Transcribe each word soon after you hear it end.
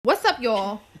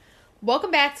y'all? Welcome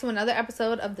back to another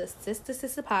episode of the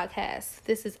Sister Podcast.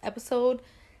 This is episode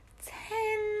 10.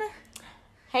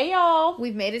 Hey, y'all.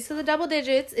 We've made it to the double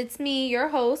digits. It's me, your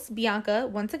host, Bianca.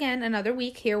 Once again, another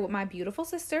week here with my beautiful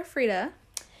sister, Frida.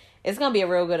 It's going to be a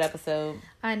real good episode.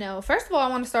 I know. First of all, I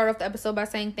want to start off the episode by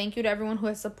saying thank you to everyone who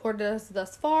has supported us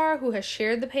thus far, who has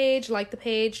shared the page, liked the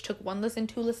page, took 1 listen,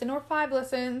 2 listen, or 5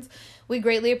 listens. We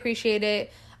greatly appreciate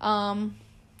it.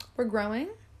 We're growing.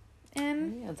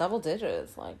 And yeah, double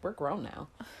digits. Like, we're grown now.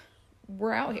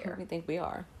 We're out here. We think we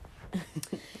are.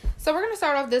 So we're going to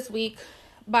start off this week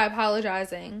by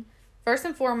apologizing, first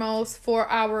and foremost, for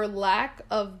our lack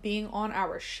of being on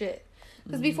our shit.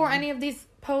 Because before any of these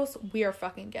posts, we are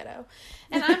fucking ghetto.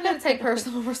 And I'm going to take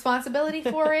personal responsibility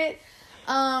for it.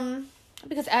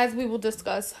 Because as we will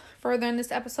discuss further in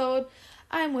this episode,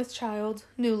 I am with child,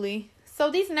 newly. So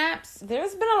these naps...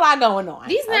 There's been a lot going on.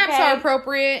 These naps are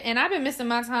appropriate, and I've been missing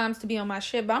my times to be on my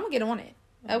shit, but I'm going to get on it.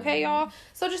 Okay, y'all?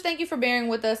 So just thank you for bearing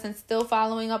with us and still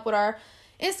following up with our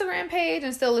Instagram page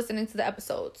and still listening to the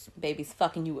episodes. Baby's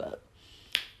fucking you up.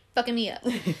 Fucking me up.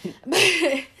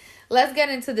 Let's get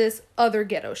into this other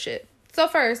ghetto shit. So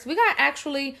first, we got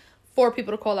actually 4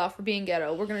 people to call out for being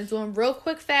ghetto. We're going to do them real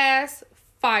quick, fast,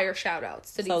 fire shout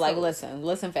outs to these So, like, folks.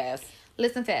 listen fast.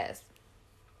 Listen fast.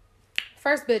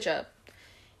 First bitch up.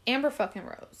 Amber fucking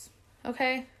Rose.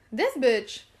 Okay? This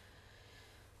bitch,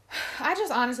 I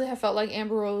just honestly have felt like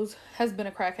Amber Rose has been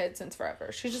a crackhead since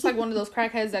forever. She's just like one of those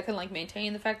crackheads that can like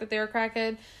maintain the fact that they're a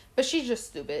crackhead, but she's just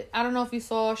stupid. I don't know if you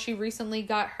saw, she recently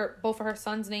got both of her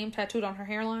sons' name tattooed on her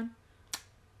hairline.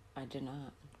 I did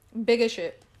not. Big as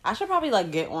shit. I should probably, like,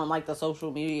 get on, like, the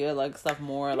social media, like, stuff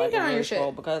more, like, get on your scroll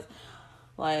shit. because,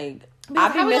 like,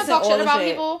 Because how we gonna talk shit about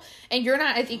shit. people and you're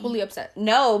not as equally upset?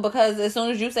 No, because as soon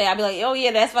as you say, I'll be like, oh,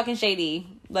 yeah, that's fucking shady.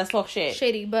 Let's talk shit.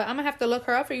 Shady, but I'm gonna have to look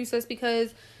her up for you, sis,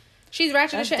 because she's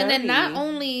ratchet as shit. Dirty. And then not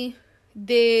only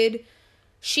did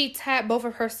she tap both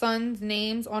of her sons'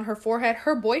 names on her forehead,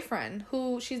 her boyfriend,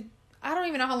 who I don't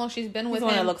even know how long she's been with He's the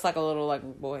one him. that looks like a little, like,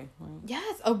 boy.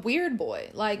 Yes, a weird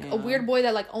boy. Like, a weird boy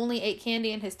that, like, only ate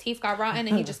candy and his teeth got rotten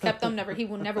and he just kept them. He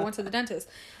never went to the dentist.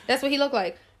 That's what he looked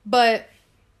like. But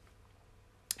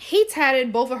he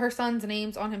tatted both of her sons'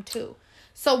 names on him, too.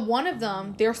 So, one of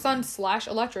them, their son /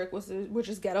 Electric, which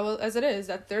is ghetto as it is.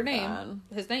 That's their name. God.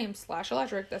 His name, /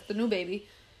 Electric. That's the new baby.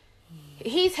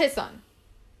 He's his son.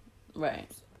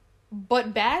 Right.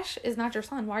 But Bash is not your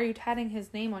son. Why are you tatting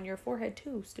his name on your forehead,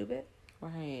 too, stupid?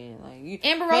 Right, like you.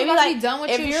 Amber Rose about to be done with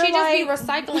you. She just be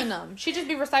recycling them. She just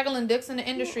be recycling dicks in the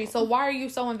industry. So why are you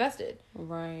so invested?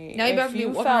 Right. Now you better if be you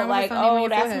walking felt around with like, your son oh, on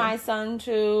that's your my son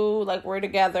too. Like we're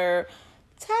together.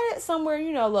 Tat it somewhere,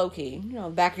 low key.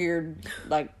 Back of your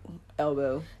like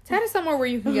elbow. Tat it somewhere where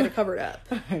you can get it covered up.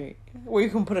 Right. Where you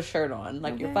can put a shirt on,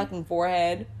 like your fucking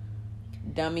forehead.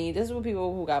 Dummy. This is what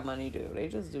people who got money do. They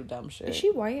just do dumb shit. Is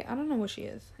she white? I don't know what she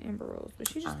is, Amber Rose, but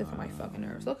she just gets on my fucking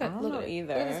nerves. Look at it. Look at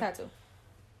this tattoo.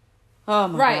 Oh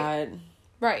my god.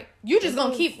 Right. You just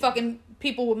gonna keep fucking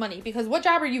people with money because what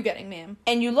job are you getting, ma'am?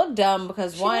 And you look dumb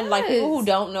because like people who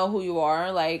don't know who you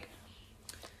are, like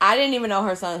I didn't even know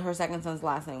her second son's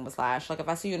last name was Slash. Like if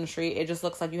I see you in the street, it just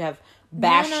looks like you have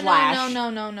Bash Slash.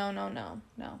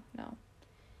 No.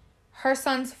 Her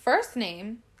son's first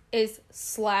name is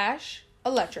 /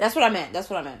 Electric. That's what I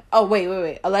meant. Oh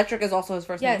wait. Electric is also his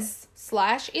first name? Yes.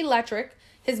 / Electric.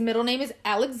 His middle name is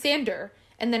Alexander,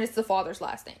 and then it's the father's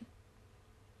last name.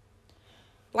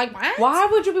 Like, what? Why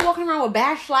would you be walking around with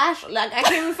Bash Slash? Like, I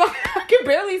can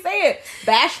barely say it.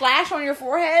 Bash Slash on your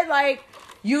forehead? Like,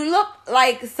 you look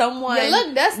like someone... You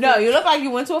look desperate. No, you look like you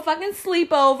went to a fucking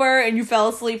sleepover and you fell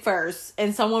asleep first.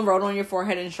 And someone wrote on your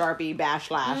forehead in Sharpie, Bash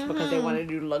Slash, because they wanted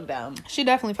you to look dumb. She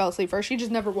definitely fell asleep first. She just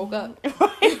never woke up.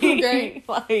 Okay?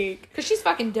 Like... Because she's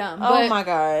fucking dumb. Oh, my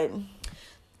God.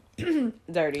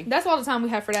 Dirty. That's all the time we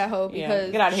have for that hoe, because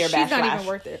get out of here, she's Bash not Slash. even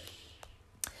worth it.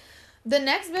 The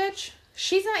next bitch...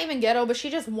 She's not even ghetto, but she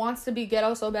just wants to be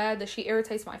ghetto so bad that she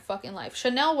irritates my fucking life.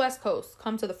 Chanel West Coast,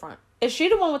 come to the front. Is she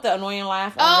the one with the annoying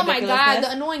laugh? Oh my god,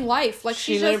 the annoying life. Like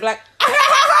she's just like.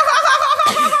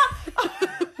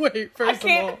 Wait, first of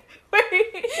all,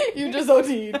 wait, you just OD'd.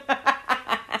 You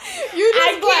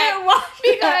just can't watch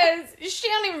because she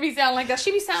don't even be sounding like that.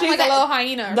 She be sounding like a little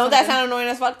hyena. Don't that sound annoying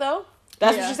as fuck though?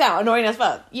 That's what she sound annoying as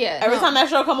fuck. Yeah. Every time that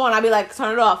show come on, I be like,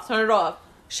 turn it off.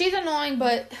 She's annoying,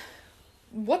 but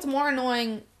what's more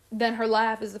annoying than her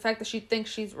laugh is the fact that she thinks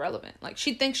she's relevant. Like,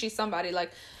 she thinks she's somebody. Like,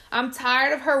 I'm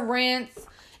tired of her rants.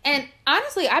 And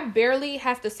honestly, I barely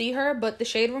have to see her, but the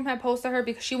Shade Room had posted her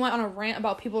because she went on a rant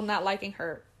about people not liking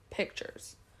her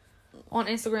pictures. on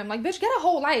Instagram. Like, bitch, get a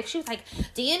whole life. She was like,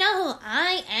 do you know who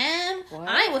I am? What?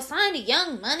 I was signed to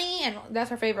Young Money. And that's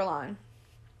her favorite line.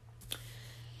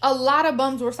 A lot of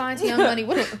bums were signed to Young Money.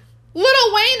 What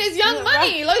Lil Wayne is Young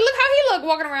Money. Like, look how he look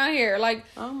walking around here. Like,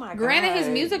 oh my god. Granted, his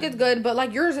music is good, but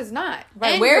like yours is not.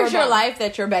 Right. And where's your life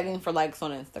that you're begging for likes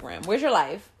on Instagram? Where's your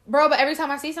life, bro? But every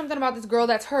time I see something about this girl,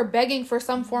 that's her begging for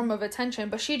some form of attention,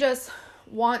 but she just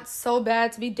wants so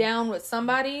bad to be down with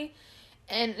somebody,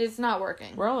 and it's not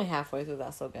working. We're only halfway through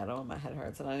that, so ghetto, and my head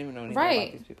hurts, and I don't even know anything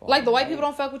about these people. Like, the white people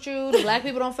don't fuck with you, the black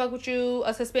people don't fuck with you,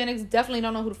 us Hispanics definitely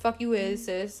don't know who the fuck you is,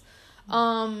 sis.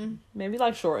 Maybe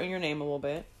like shorten your name a little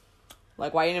bit.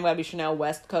 Like, why you name gotta be Chanel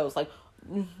West Coast? Like,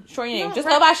 shorten your name. Just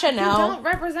go by Chanel. You don't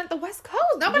represent the West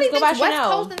Coast. Nobody thinks West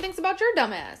Coast and thinks about your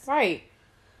dumb ass. Right.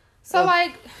 So,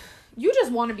 like, you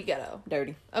just want to be ghetto.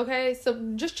 Dirty. Okay?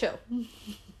 So, just chill.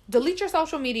 Delete your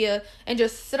social media and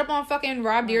just sit up on fucking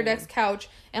Rob Dyrdek's couch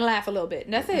and laugh a little bit.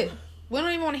 And that's it. We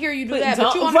don't even want to hear you do that,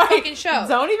 but you on a fucking show.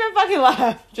 Don't even fucking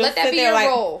laugh. Just let that be your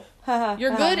role.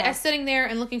 You're good at sitting there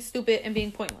and looking stupid and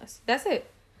being pointless. That's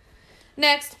it.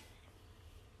 Next.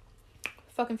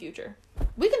 Fucking Future.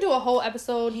 We can do a whole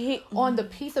episode on the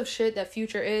piece of shit that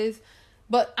Future is,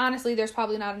 but honestly, there's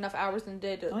probably not enough hours in the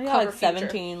day to cover like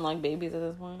 17 like babies at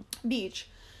this point. Beach.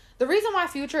 The reason why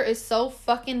Future is so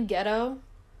fucking ghetto.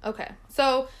 Okay,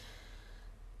 so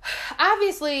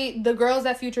obviously the girls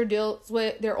that Future deals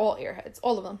with, they're all airheads,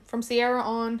 all of them from Sierra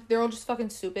on. They're all just fucking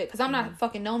stupid. Because I'm not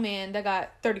fucking no man that got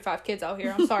 35 kids out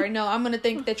here. I'm sorry. No, I'm gonna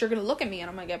think that you're gonna look at me and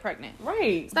I'm gonna get pregnant.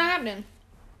 Right. It's not happening.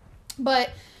 But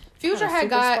Future had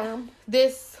got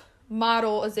this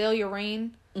model, Azalea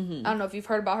Rain. I don't know if you've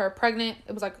heard about her. Pregnant.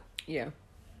 It was like... Yeah.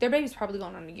 Their baby's probably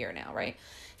going on a year now, right?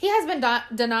 He has been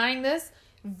denying this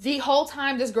the whole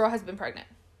time this girl has been pregnant.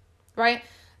 Right?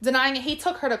 Denying it. He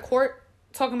took her to court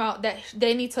talking about that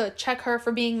they need to check her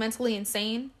for being mentally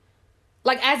insane.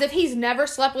 Like, as if he's never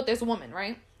slept with this woman,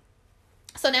 right?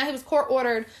 So now he was court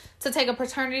ordered to take a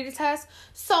paternity test.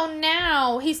 So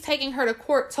now he's taking her to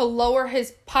court to lower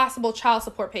his possible child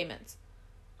support payments.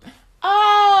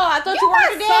 Oh, I thought you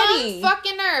were the daddy.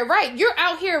 Fucking nerve, right? You're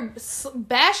out here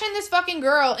bashing this fucking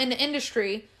girl in the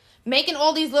industry, making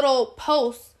all these little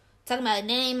posts talking about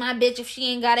name my bitch if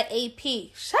she ain't got an AP.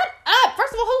 Shut up.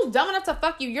 First of all, who's dumb enough to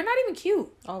fuck you? You're not even cute.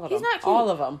 All of them. He's not cute. All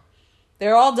of them.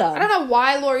 They're all dumb. I don't know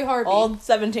why Lori Harvey. All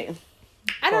 17.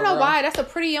 I don't know why. That's a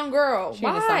pretty young girl. She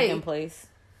in a sunken place.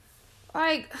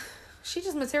 Like, she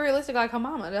just materialistic like her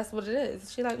mama. That's what it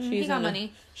is. She like, he got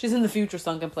money. She's in the Future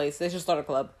sunken place. They should start a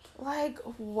club. Like,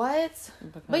 what?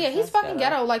 But yeah, he's fucking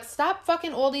ghetto. Like, stop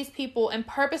fucking all these people and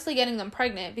purposely getting them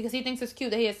pregnant because he thinks it's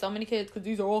cute that he has so many kids because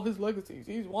these are all his legacies.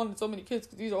 He's wanted so many kids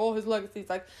because these are all his legacies.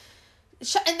 Like,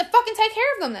 and the fucking take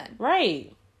care of them then.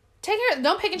 Right. Take care.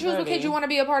 Don't pick and choose what kids you want to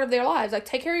be a part of their lives. Like,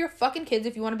 take care of your fucking kids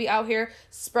if you want to be out here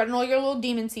spreading all your little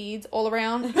demon seeds all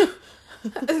around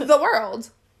the world.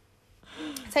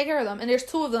 Take care of them. And there's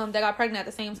 2 of them that got pregnant at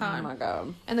the same time. Oh my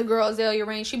god. And the girl Azalea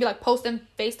Rain, she'd be like posting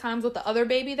FaceTimes with the other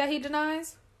baby that he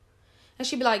denies. And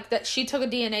she'd be like that she took a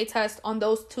DNA test on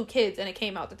those 2 kids and it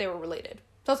came out that they were related.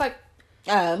 So it's like,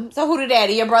 so who the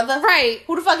daddy? Your brother? Right.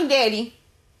 Who the fucking daddy?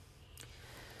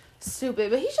 Stupid,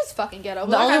 but he's just fucking ghetto.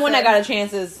 The only one that got a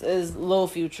chance is Lil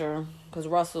Future, because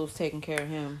Russell's taking care of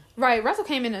him. Right, Russell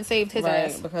came in and saved his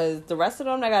ass. Because the rest of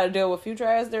them that got to deal with Future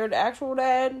as their actual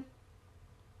dad,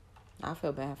 I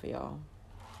feel bad for y'all.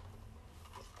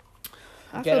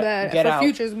 I feel bad for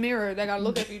Future's mirror. They got to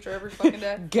look at Future every fucking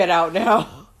day. Get out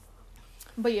now.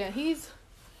 But yeah, he's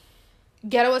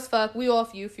ghetto as fuck. We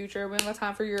off you, Future. We don't got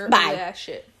time for your ass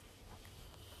shit.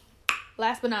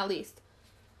 Last but not least.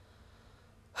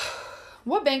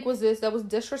 What bank was this that was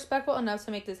disrespectful enough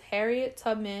to make this Harriet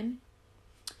Tubman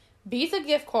Visa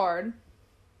gift card?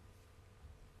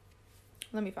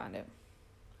 Let me find it.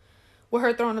 With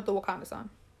her throwing up the Wakanda sign.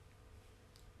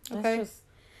 Okay?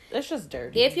 It's just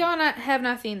dirty. If y'all have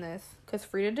not seen this, because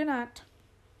Frida did not.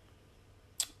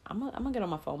 I'm gonna get on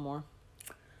my phone more.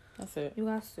 That's it. You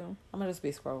got to. I'm gonna just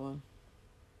be scrolling.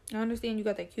 I understand you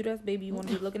got that cute ass baby. You want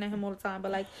to be looking at him all the time,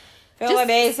 but like, feel like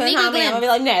days I'm gonna be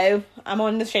like, no, I'm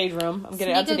on the shade room. I'm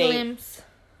getting up to date.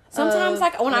 Sometimes,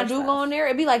 like when I do go on there,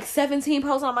 it'd be like 17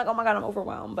 posts, and I'm like, oh my god, I'm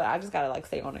overwhelmed. But I just gotta like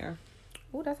stay on there.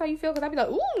 Ooh, that's how you feel? Because I'd be like,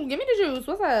 ooh, give me the juice.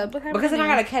 What's up? Because then I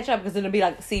gotta catch up because it'll be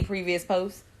like see previous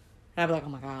posts, and I'd be like, oh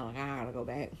my god, like I gotta go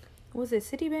back. Was it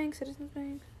Citibank, Citizens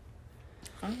Bank?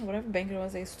 I don't know, whatever bank it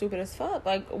was. They stupid as fuck.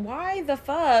 Like, why the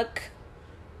fuck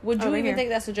would you even think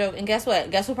that's a joke? And guess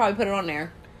what? Guess who probably put it on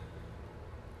there?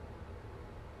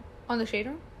 On the shade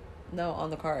room? No,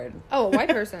 on the card. Oh, a white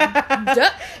person. Bitch, duh!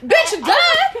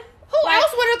 Who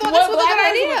else would have thought this was a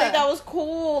good idea? Would think that was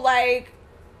cool. Like,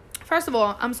 First of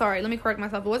all, I'm sorry. Let me correct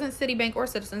myself. It wasn't Citibank or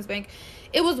Citizens Bank.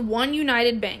 It was One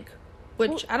United Bank,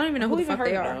 which I don't even know who the fuck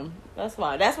they are. That's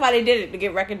why they did it, to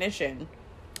get recognition.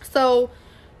 So,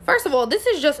 first of all, this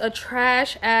is just a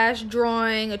trash ass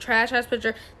drawing, a trash ass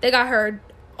picture. They got her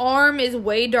arm is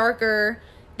way darker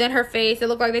than her face. It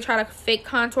looked like they tried to fake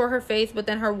contour her face, but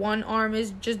then her one arm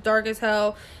is just dark as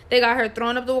hell. They got her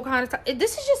throwing up the Wakanda.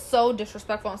 This is just so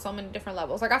disrespectful on so many different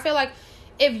levels. Like, I feel like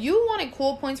if you wanted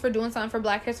cool points for doing something for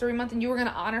Black History Month and you were going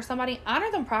to honor somebody,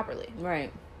 honor them properly.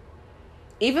 Right.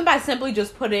 Even by simply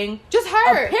just putting just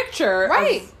her a picture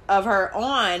of her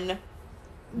on the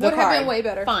would card. Have been way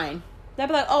better. Fine. They'd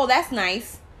be like, oh, that's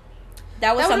nice.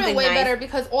 That would have been way better,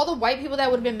 because all the white people that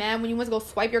would have been mad when you went to go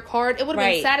swipe your card, it would have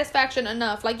been satisfaction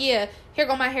enough. Like, yeah, here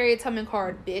go my Harriet Tubman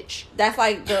card, bitch. That's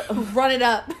like the run it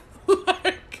up.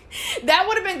 That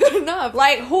would have been good enough.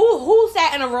 Like, who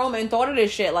sat in a room and thought of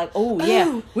this shit? Like, oh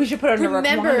yeah, we should put it on the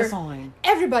Wakanda song.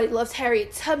 Everybody loves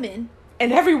Harriet Tubman.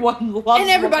 And everyone loves And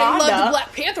everybody Wakanda. loved the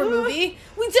Black Panther movie.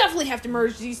 We definitely have to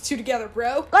merge these two together,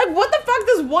 bro. Like, what the fuck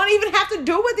does one even have to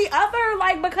do with the other?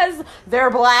 Like, because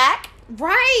they're black?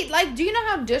 Right. Like, do you know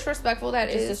how disrespectful that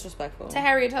is? Disrespectful. To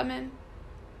Harriet Tubman?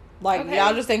 Like,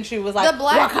 y'all just think she was like, the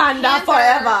Black Wakanda Panther,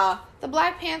 forever. The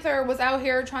Black Panther was out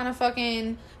here trying to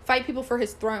fucking fight people for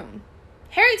his throne.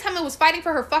 Harriet Tubman was fighting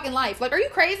for her fucking life. Like, are you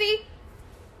crazy?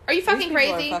 Are you fucking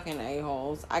crazy? These people are fucking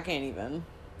a-holes. I can't even.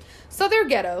 So they're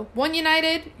ghetto. One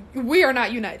United. We are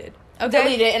not united. Okay?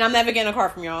 Delete it, and I'm never getting a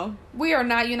card from y'all. We are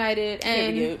not united.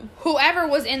 And whoever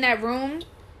was in that room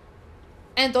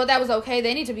and thought that was okay,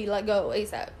 they need to be let go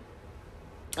ASAP.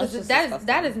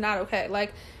 That is not okay.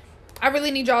 Like, I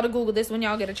really need y'all to Google this when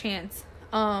y'all get a chance.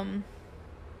 But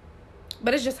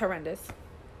it's just horrendous.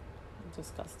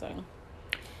 Disgusting.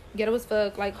 Ghetto as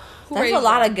fuck. Like, that's a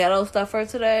lot of ghetto stuff for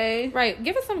today. Right.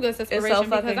 Give us some good inspiration. It's so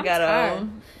fucking I'm ghetto. Tired.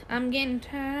 I'm getting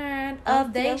tired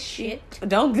of they shit.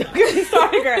 Don't get me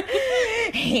started, girl.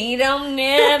 He don't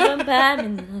never buy me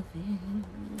nothing.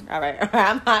 All right.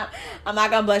 I'm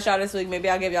not gonna bless y'all this week. Maybe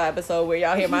I'll give y'all an episode where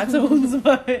y'all hear my tunes,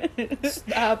 but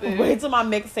stop it. Wait till my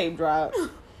mixtape drop.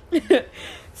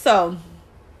 So,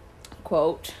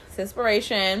 quote,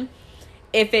 inspiration: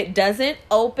 if it doesn't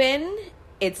open,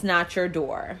 it's not your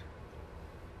door.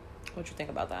 What you think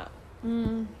about that?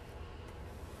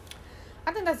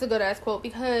 I think that's a good ass quote,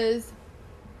 because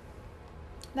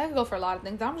that could go for a lot of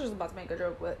things. I'm just about to make a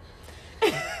joke, but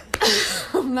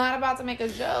I'm not about to make a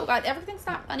joke. Everything's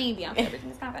not funny, Beyonce.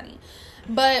 Everything's not funny.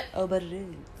 But but it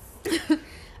is.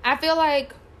 I feel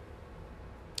like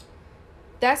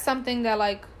that's something that,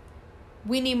 like,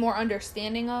 we need more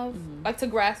understanding of, like, to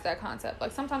grasp that concept.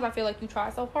 Like, sometimes I feel like you try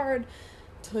so hard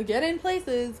to get in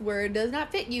places where it does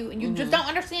not fit you, and you just don't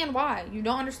understand why. You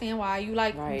don't understand why. You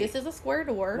like, this is a square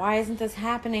door. Why isn't this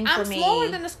happening for me? I'm smaller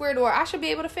than the square door. I should be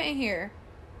able to fit in here.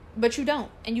 But you don't.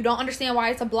 And you don't understand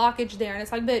why it's a blockage there. And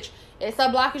it's like, bitch, it's a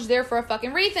blockage there for a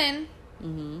fucking reason.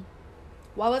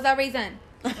 What was that reason?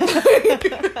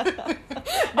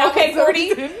 Okay,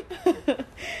 Gordy.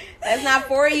 That's not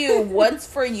for you. What's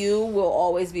for you will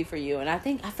always be for you. And I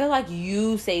feel like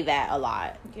you say that a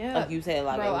lot. Yeah. Like, you say a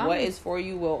lot. Bro, like, what is for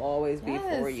you will always be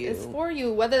for you. It's for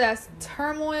you. Whether that's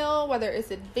turmoil, whether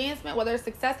it's advancement, whether it's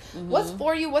success. What's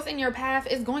for you, what's in your path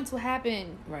is going to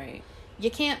happen. Right. You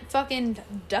can't fucking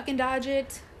duck and dodge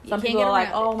it. Some people are like,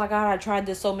 oh my God, I tried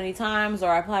this so many times,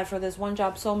 or I applied for this one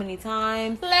job so many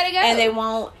times. Let it go. And they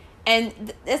won't.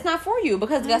 And it's not for you,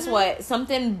 because guess what?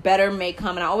 Something better may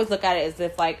come. And I always look at it as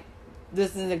if, like,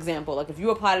 this is an example. Like, if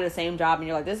you apply to the same job and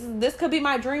you're like, this could be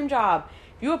my dream job.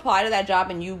 If you apply to that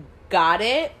job and you got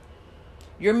it,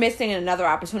 you're missing another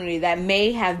opportunity that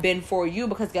may have been for you,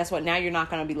 because guess what? Now you're not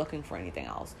going to be looking for anything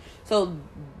else. So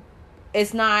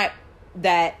it's not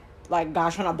that, like,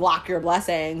 God's trying to block your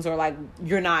blessings, or like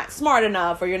you're not smart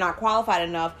enough, or you're not qualified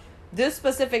enough. This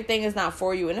specific thing is not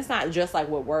for you. And it's not just like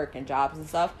with work and jobs and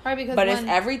stuff. Right, because it's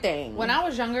everything. When I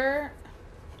was younger,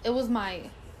 it was my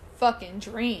fucking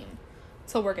dream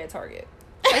to work at Target.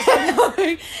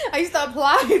 I used to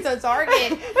apply to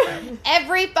Target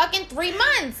every fucking 3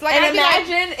 months. Like, and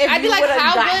I'd be like,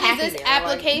 how good is this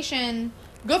application?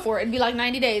 Good for it. It'd be like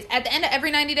 90 days. At the end of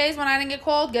every 90 days, when I didn't get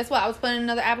called, guess what? I was putting in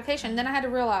another application. Then I had to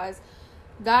realize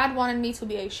God wanted me to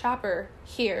be a shopper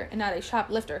here and not a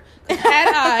shoplifter. Because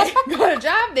had I got a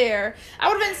job there, I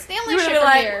would have been stealing shit from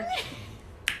there.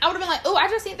 I would have been like, oh, I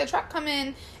just seen the truck come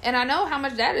in, and I know how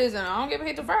much that is, and I don't get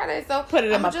paid till Friday, so put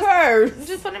it in my purse.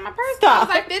 Just put it in my purse. Stop. I was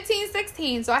like 15,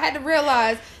 16, so I had to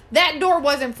realize that door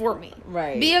wasn't for me.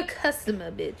 Right. Be a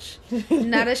customer, bitch.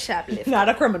 Not a shoplifter. Not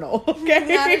a criminal.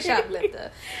 Okay. Not a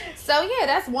shoplifter. So, yeah,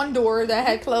 that's one door that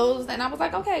had closed, and I was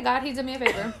like, okay, God, he did me a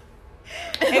favor.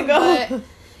 And go. But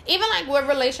Even like with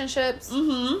relationships,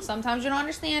 Mm-hmm. sometimes you don't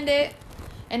understand it,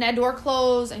 and that door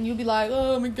closed, and you be like,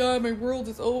 "Oh my god, my world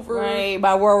is over." Right,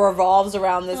 my world revolves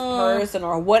around this person,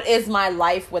 or what is my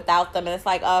life without them? And it's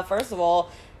like, first of all,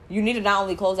 you need to not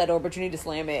only close that door, but you need to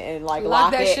slam it and like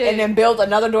lock that it, shit. and then build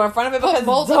another door in front of it because Put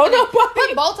bolts don't up in nobody. there.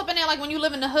 Put bolts up in there, like when you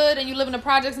live in the hood and you live in the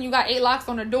projects and you got 8 locks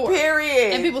on the door.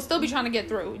 Period. And people still be trying to get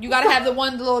through. You gotta have the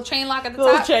little chain lock at the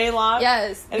little top. chain lock.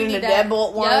 Yes. And you then the need that.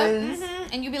 deadbolt ones. Yep.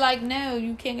 And you be like, no,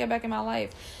 you can't get back in my life.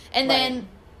 And Right. then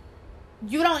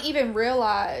you don't even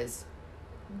realize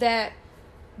that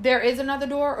there is another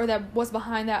door, or that what's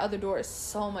behind that other door is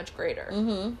so much greater.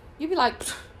 Mm-hmm. You be like,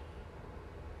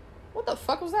 what the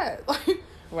fuck was that? Like,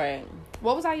 Right.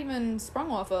 what was I even sprung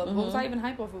off of? What was I even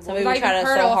hype off of? Some What was people I try even to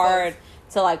hurt so off hard of?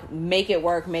 to like make it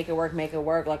work.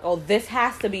 Like, oh, this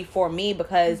has to be for me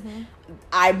because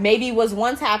I maybe was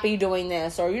once happy doing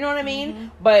this, or you know what I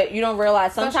mean. But you don't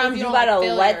realize Especially sometimes if you you gotta don't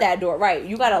like let failure. that door. Right,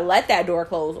 you gotta let that door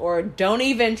close, or don't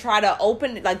even try to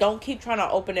open it. Like, don't keep trying to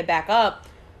open it back up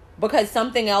because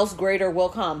something else greater will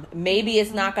come. Maybe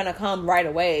it's not gonna come right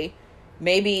away.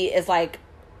 Maybe it's like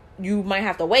you might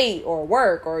have to wait or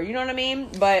work, or you know what I mean.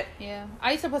 But Yeah,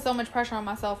 I used to put so much pressure on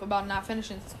myself about not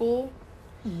finishing school.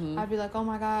 I'd be like, oh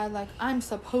my god, like I'm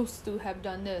supposed to have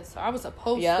done this. Or I was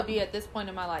supposed to be at this point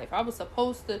in my life. I was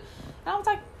supposed to. And I was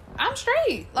like, I'm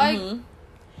straight. Like,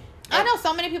 I know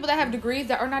so many people that have degrees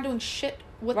that are not doing shit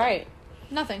with right. them.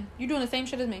 Nothing. You're doing the same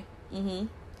shit as me.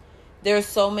 There's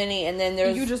so many, and then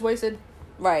there's You just wasted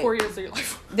right. 4 years of your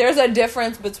life. There's a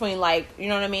difference between, like, you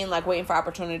know what I mean, like waiting for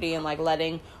opportunity and like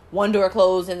letting one door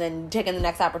close and then taking the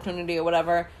next opportunity or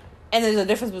whatever. And there's a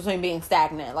difference between being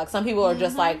stagnant. Like, some people are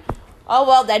just like, oh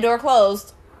well, that door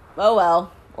closed, oh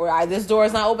well, or this door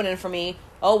is not opening for me,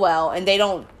 oh well, and they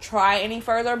don't try any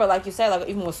further. But like you said, like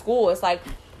even with school, it's like,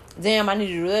 damn, I need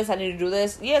to do this, I need to do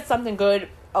this. Yeah, it's something good,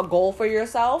 a goal for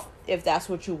yourself if that's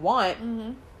what you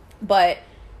want. But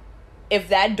if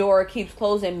that door keeps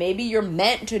closing, maybe you're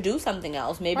meant to do something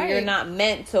else. Maybe you're not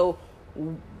meant to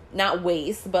not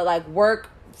waste, but like work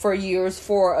for years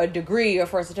for a degree or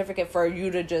for a certificate for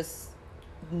you to just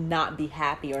not be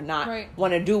happy or not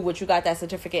want to do what you got that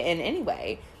certificate in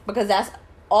anyway. Because that's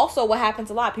also what happens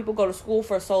a lot. People go to school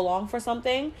for so long for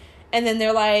something, and then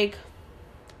they're like,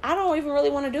 I don't even really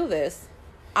want to do this.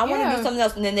 I want to do something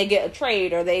else. And then they get a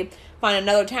trade or they find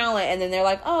another talent, and then they're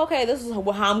like, oh, okay, this is how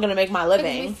I'm going to make my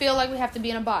living. We feel like we have to be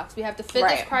in a box. We have to fit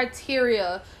this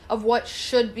criteria of what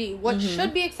should be. What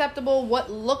should be acceptable, what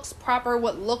looks proper,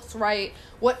 what looks right,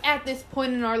 what at this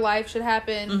point in our life should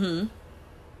happen.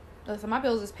 Listen, my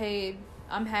bills is paid.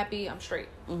 I'm happy. I'm straight.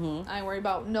 I ain't worried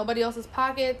about nobody else's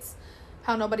pockets,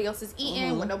 how nobody else is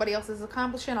eating, what nobody else is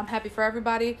accomplishing. I'm happy for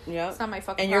everybody. It's not my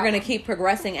fucking And you're problem. going to keep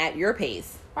progressing at your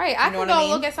pace. Right. I You know can what go I mean?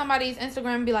 look at somebody's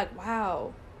Instagram and be like,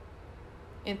 wow,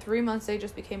 in 3 months they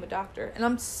just became a doctor. And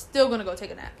I'm still going to go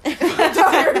take a nap.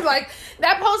 Like,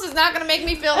 that post is not going to make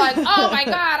me feel like, oh my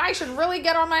God, I should really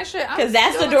get on my shit. Because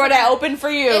that's the door that opened for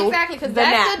you. Exactly. Because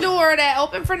that's the door that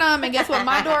opened for them. And guess what?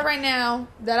 My door right now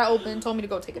that I opened told me to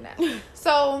go take a nap.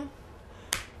 So,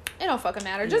 it don't fucking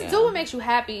matter. Just do what makes you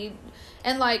happy.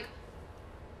 And, like,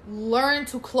 learn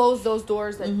to close those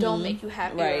doors that don't make you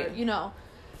happy. Or, you know,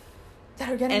 that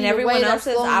are getting and in your everyone way, that are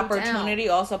else's slowing you opportunity,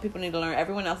 down. also people need to learn,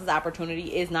 everyone else's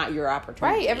opportunity is not your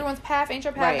opportunity. Right. Everyone's path ain't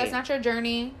your path. That's not your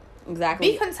journey.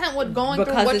 Exactly. Be content with going through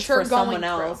because what it's you're for going someone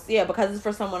else. through. Yeah, because it's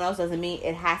for someone else doesn't mean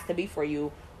it has to be for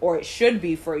you, or it should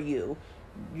be for you.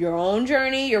 Your own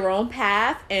journey, your own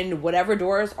path, and whatever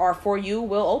doors are for you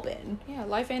will open. Yeah,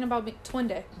 life ain't about twin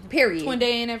day. Period. Twin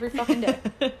day ain't every fucking day.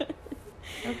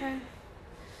 Okay.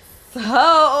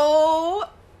 So,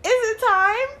 is it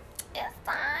time? It's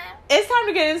time. It's time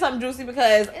to get into something juicy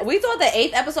because we thought the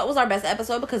 8th episode was our best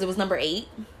episode because it was number 8.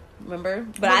 Remember?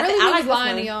 But I like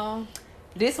lying this to one. y'all.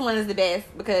 This one is the best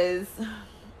because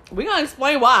we're going to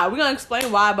explain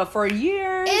why. But for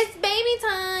years, It's baby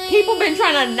time. people been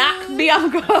trying to knock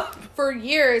Bianca up. For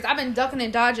years, I've been ducking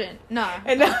and dodging. Nah.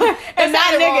 And not sounded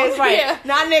niggas, wrong. right? Yeah.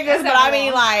 Not niggas, but I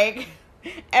mean, like,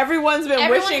 everyone's been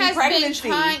wishing pregnancy.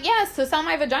 To sell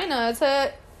my vagina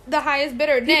to the highest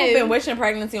bidder. People been wishing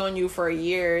pregnancy on you for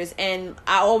years, and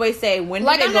I always say, when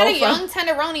Like, did I'm they not go a from?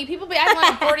 young tenderoni. People be acting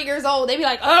like I'm 40 years old. They be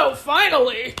like, oh,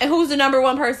 finally. And who's the number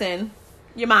one person?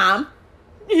 Your mom.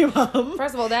 Your mom.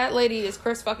 First of all, that lady is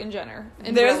Kris fucking Jenner.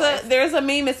 There's a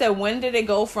meme that said, when did it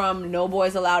go from no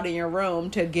boys allowed in your room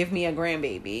to give me a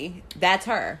grandbaby? That's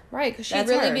her. Right, because she That's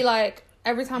really her. be like,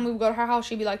 every time we would go to her house,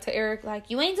 she'd be like to Eric, like,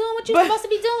 you ain't doing what you're supposed to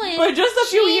be doing. But just a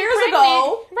few She ain't years pregnant.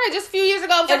 ago, Right, just a few years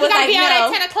ago. It was like, was you gotta like, be out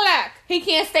no. at 10 o'clock. he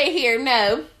can't stay here.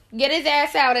 No. Get his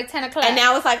ass out at 10 o'clock. And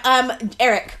now it's like,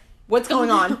 Eric, what's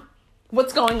going on?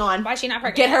 What's going on? Why is she not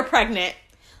pregnant? Get her pregnant.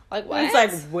 Like, what? It's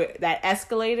like, that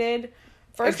escalated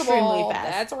First of extremely all, fast.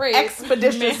 that's rape.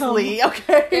 Expeditiously,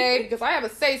 okay? Okay, because I have a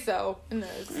say-so in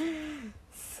this.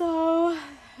 So,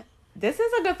 this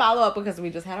is a good follow-up because we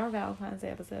just had our Valentine's Day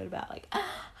episode about, like,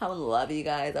 how in love you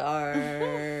guys are.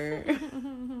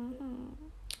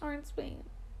 Aren't sweet.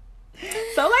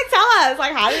 So, like, tell us,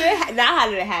 like, how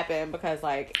did it happen? Because,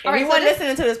 like, everyone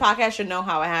listening to this podcast should know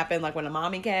how it happened. Like, when a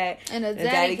mommy cat and a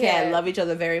daddy cat love each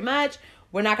other very much.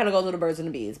 We're not going to go through the birds and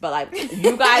the bees. But, like,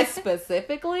 you guys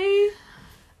specifically.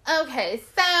 Okay,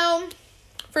 so,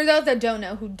 for those that don't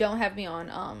know, who don't have me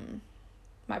on,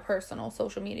 my personal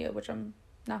social media, which I'm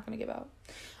not going to give out.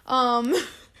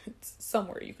 It's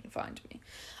somewhere you can find me.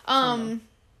 It's on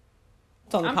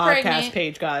the I'm podcast pregnant.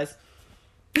 page, guys.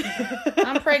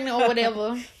 I'm pregnant or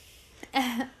whatever.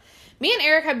 Me and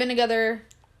Eric have been together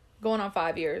going on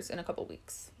 5 years in a couple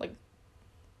weeks. Like,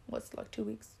 what's like 2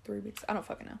 weeks, 3 weeks? I don't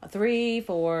fucking know. 3,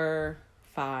 4,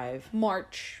 5.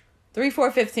 March 3,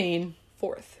 4, 15.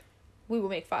 4th. We will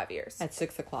make 5 years. At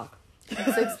 6 o'clock.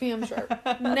 At 6 p.m. sharp.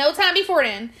 No time before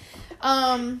then.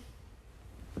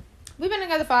 We've been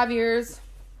together 5 years.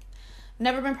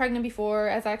 Never been pregnant before.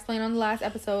 As I explained on the last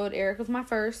episode, Eric was my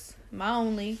first, my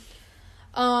only.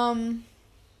 But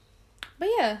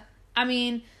yeah, I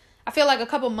mean, I feel like a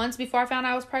couple months before I found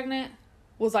out I was pregnant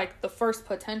was like the first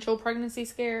potential pregnancy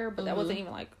scare, but that wasn't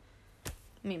even like,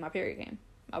 my period came.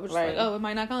 I was just like, oh, it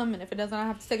might not come, and if it doesn't, I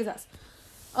have to take a test.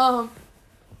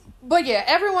 But yeah,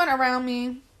 everyone around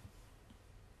me,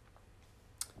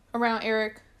 around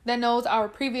Eric, that knows our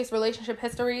previous relationship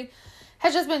history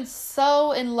has just been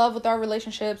so in love with our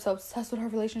relationship, so obsessed with our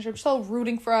relationship, so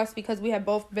rooting for us because we had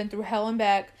both been through hell and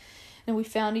back, and we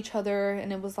found each other,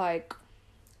 and it was like,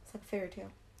 it's like a fairy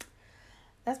tale.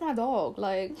 That's my dog.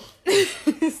 Like,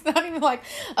 it's not even like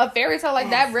a fairy tale.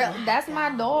 Like, that's my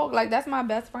dog. Like, that's my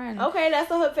best friend. Okay, that's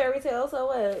a fairy tale, so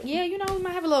what? Yeah, you know, we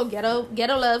might have a little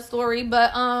ghetto love story,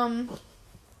 but,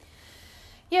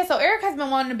 yeah, so Eric has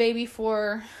been wanting a baby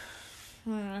for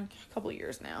a couple of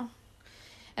years now.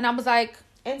 And I was like...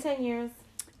 In 10 years.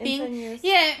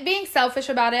 Yeah, being selfish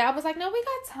about it. I was like, no, we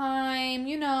got time,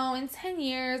 you know, in 10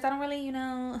 years. I don't really, you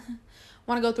know...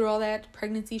 want to go through all that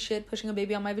pregnancy shit, pushing a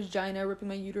baby on my vagina, ripping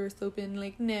my uterus open.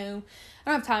 Like, no, I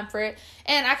don't have time for it.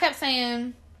 And I kept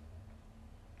saying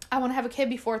I want to have a kid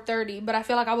before 30, but I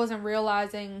feel like I wasn't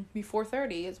realizing before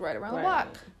 30 is right around the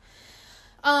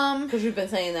block. Because you've been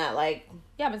saying that, like,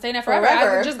 yeah, I've been saying that forever.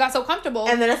 I just got so comfortable,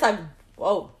 and then it's like,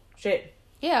 whoa, shit.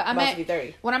 Yeah, I'm about to be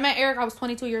 30. When I met Eric, I was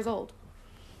 22 years old.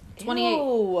 28.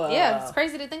 Ew. Yeah, it's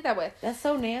crazy to think that way. That's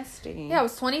so nasty. Yeah, I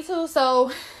was 22,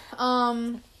 so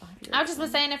I've just been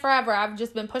saying it forever. I've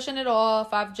just been pushing it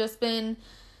off. I've just been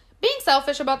being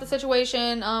selfish about the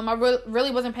situation. I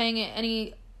really wasn't paying it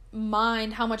any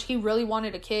mind how much he really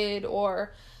wanted a kid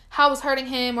or how it was hurting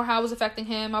him or how it was affecting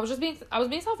him. I was being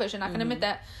selfish, and I can admit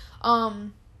that.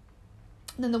 Then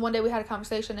the one day we had a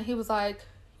conversation, and he was like,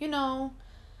 you know,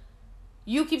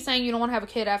 you keep saying you don't want to have a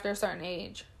kid after a certain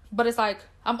age, but it's like,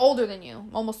 I'm older than you,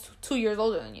 almost 2 years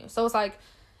older than you. So it's like,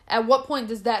 at what point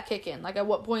does that kick in? Like, at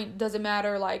what point does it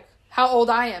matter, like, how old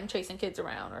I am chasing kids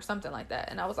around or something like that?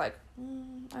 And I was like,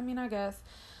 I mean, I guess.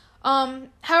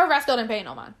 However, I still didn't pay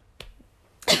no mind.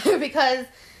 Because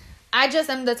I just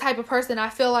am the type of person I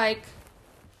feel like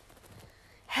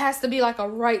has to be, like, a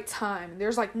right time.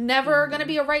 There's, like, never going to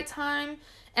be a right time.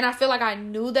 And I feel like I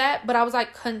knew that, but I was,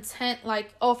 like, content.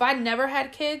 Like, oh, if I never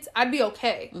had kids, I'd be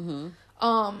okay.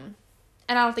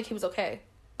 And I don't think he was okay,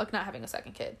 like, not having a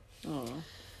second kid.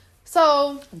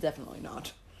 So definitely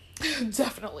not.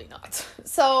 Definitely not.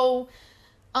 So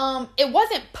it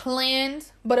wasn't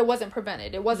planned, but it wasn't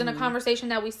prevented. It wasn't a conversation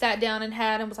that we sat down and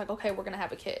had and was like, okay, we're gonna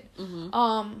have a kid.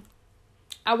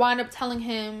 I wound up telling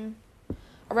him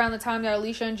around the time that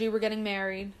Alicia and G were getting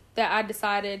married that I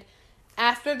decided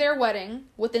after their wedding,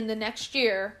 within the next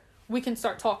year, we can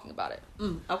start talking about it.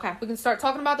 Okay. We can start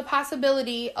talking about the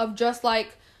possibility of just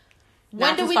like,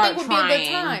 when do we think would be a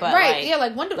good time? Right. Like, yeah,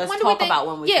 like when do we think... about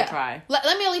when we should try.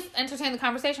 Let me at least entertain the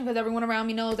conversation because everyone around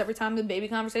me knows every time the baby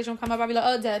conversation will come up, I'll be like,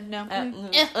 oh, Dad, no.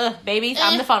 Babies,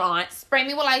 I'm the fun aunt. Spray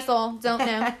me with Lysol. Don't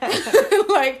know.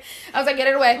 Like, I was like, get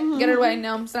it away. Get it away.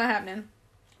 No, it's not happening.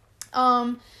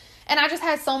 And I just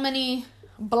had so many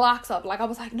blocks up. Like, I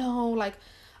was like, no, like,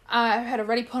 I had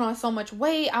already put on so much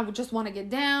weight. I would just want to get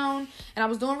down. And I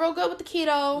was doing real good with the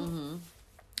keto.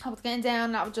 I was getting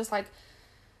down and I was just like...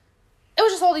 It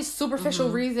was just all these superficial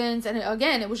reasons, and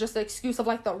it was just the excuse of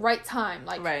like the right time,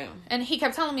 like. Right. And he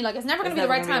kept telling me like it's never gonna be the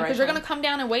right time because you're gonna come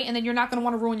down and wait, and then you're not gonna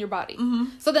want to ruin your body.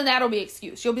 So then that'll be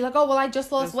excuse. You'll be like, oh well, I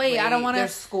just lost weight. I don't want to.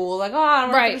 There's school, like I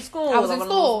don't want to go to school. I was in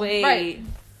school, right?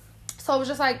 So it was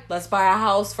just like, let's buy a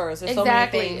house first. There's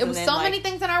exactly. So many things, it was so many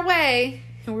things in our way,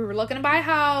 and we were looking to buy a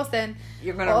house, and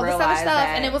you're gonna all this realize other stuff,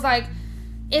 that. and it was like,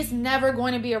 it's never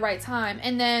going to be a right time.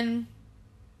 And then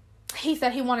he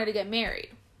said he wanted to get married.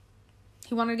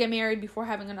 He wanted to get married before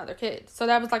having another kid. So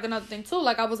that was like another thing too.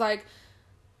 Like I was like,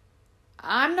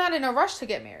 I'm not in a rush to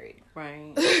get married.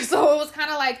 Right. So it was kind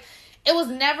of like, it was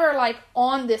never like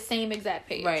on the same exact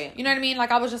page. Right. You know what I mean?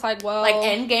 Like I was just like, well, like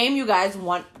end game, you guys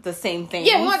want the same thing.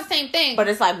 Yeah, we want the same thing. But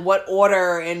it's like what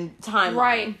order and timeline.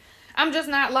 Right. I'm just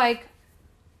not like,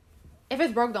 if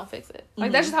it's broke, don't fix it.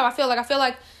 Like that's just how I feel. Like I feel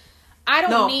like I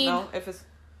don't need. No, if it's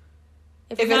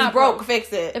not broke,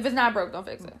 fix it. If it's not broke, don't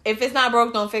fix it. If it's not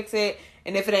broke, don't fix it.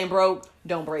 And if it ain't broke,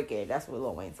 don't break it. That's what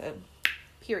Lil Wayne said.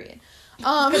 Period.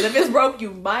 Because if it's broke,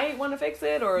 you might want to fix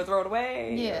it or throw it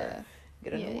away. Yeah.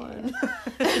 Get a new one.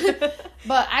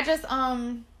 But I just I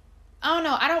don't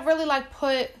know. I don't really like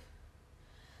put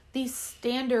these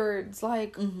standards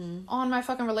like on my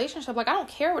fucking relationship. Like I don't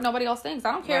care what nobody else thinks.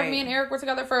 I don't care if me and Eric were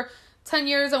together for 10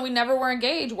 years and we never were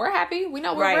engaged. We're happy. We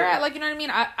know where we're at. Like, you know what I mean?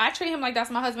 I treat him like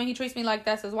that's my husband. He treats me like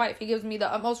that's his wife. He gives me the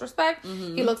utmost respect.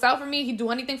 He looks out for me. He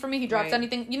do anything for me. He drops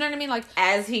anything. You know what I mean? Like,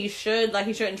 as he should. Like,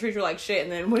 he shouldn't treat you like shit.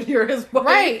 And then when you're his wife,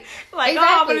 right? Like, exactly.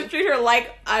 Oh, I'm gonna treat her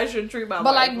like I should treat my wife.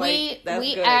 But like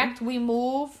we act, we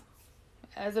move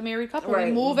as a married couple.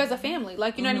 We move as a family.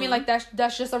 Like, you know what I mean? Like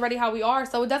that's just already how we are.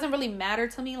 So it doesn't really matter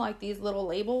to me like these little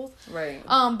labels. Right.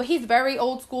 But he's very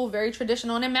old school, very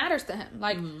traditional, and it matters to him.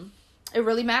 Like. It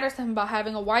really matters to him about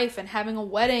having a wife and having a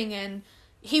wedding, and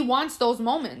he wants those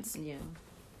moments. Yeah.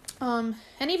 And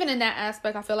even in that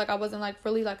aspect, I feel like I wasn't like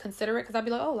really like considerate, because I'd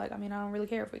be like, oh, like I mean, I don't really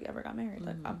care if we ever got married.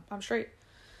 Like I'm straight.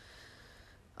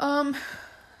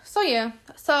 So yeah,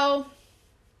 so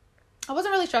I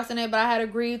wasn't really trusting it, but I had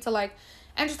agreed to like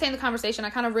entertain the conversation. I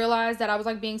kind of realized that I was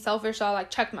like being selfish, so I like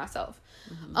checked myself.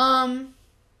 And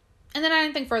then I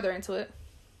didn't think further into it.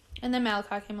 And then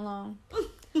Malachi came along.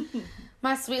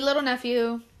 My sweet little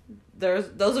nephew. There's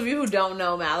those of you who don't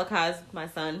know, Malachi's my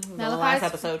son. Malachi's, the last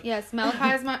episode. Yes,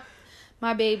 Malachi's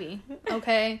my baby.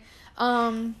 Okay.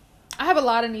 I have a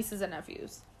lot of nieces and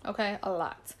nephews. Okay, a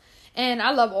lot, and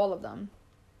I love all of them.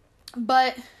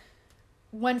 But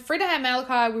when Frida had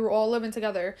Malachi, we were all living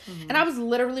together, and I was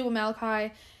literally with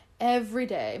Malachi every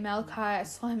day. Malachi, I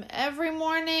saw him every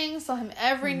morning, saw him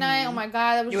every night. Oh my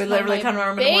God, that was you just would literally come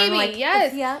around in the morning like,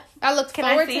 yes, yeah. I looked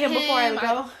forward to him before I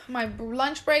go? My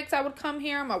lunch breaks, I would come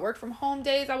here. My work from home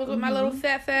days, I was with my little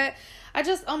fat. I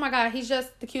just, oh my God, he's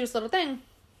just the cutest little thing.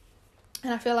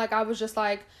 And I feel like I was just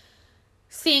like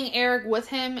seeing Eric with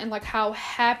him and like how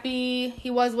happy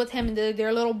he was with him and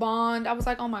their little bond. I was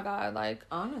like, oh my God, like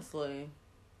honestly.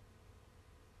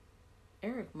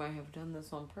 Eric might have done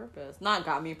this on purpose. Not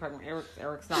got me pregnant.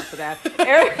 Eric's not so bad.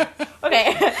 Eric.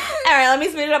 Okay. All right. Let me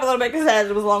speed it up a little bit because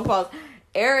it was a long pause.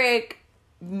 Eric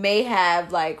may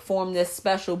have like formed this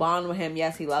special bond with him.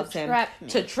 Yes, he loves him.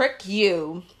 To trick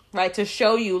you, right? To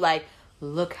show you like,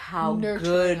 look how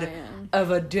good of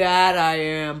a dad I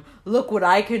am. Look what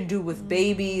I can do with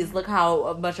babies. Look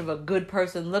how much of a good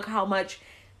person. Look how much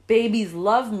babies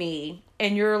love me.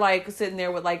 And you're like sitting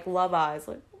there with like love eyes,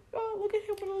 like, oh, look at him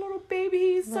with a little baby.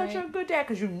 He's such a good dad.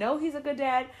 Because you know he's a good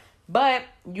dad. But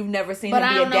you've never seen him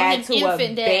be a dad to a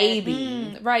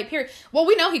baby. Right, period. Well,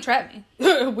 we know he trapped me.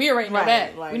 We already know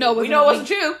that. Like, we know it wasn't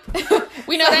you.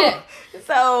 We know that.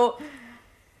 So,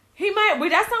 he might...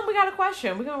 that's something we got to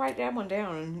question. We're going to write that one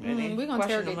down. And we're going to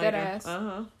interrogate that ass.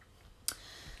 Uh-huh.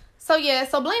 So, yeah.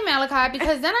 So, blame Malachi.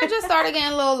 Because then I just started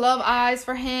getting little love eyes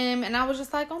for him. And I was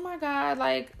just like, oh, my God.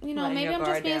 Like, you know, maybe I'm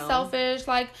just being selfish.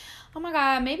 Like... oh my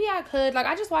God, maybe I could. Like,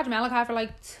 I just watched Malachi for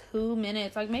like 2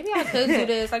 minutes. Like, maybe I could do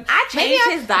this. Like, I changed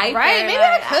his diaper. Right? Maybe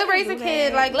I could raise a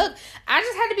kid. Like, look, I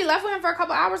just had to be left with him for a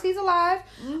couple hours. He's alive.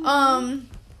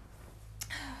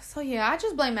 So yeah, I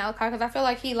just blame Malachi because I feel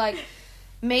like he like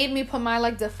made me put my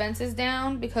like defenses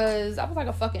down because I was like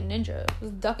a fucking ninja. I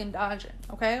was ducking, dodging.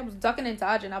 Okay, I was ducking and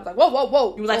dodging. I was like, whoa, whoa,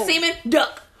 whoa. You were like, semen,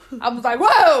 duck. I was like,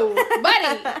 whoa,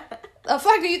 buddy. The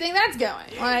fuck do you think that's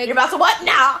going? Like, you're about to what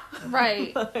now?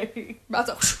 Right. About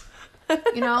to,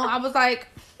 you know, I was like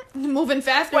moving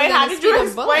faster. Wait, than how the did you speed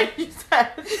explain? You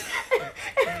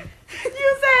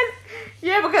said,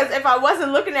 yeah, because if I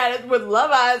wasn't looking at it with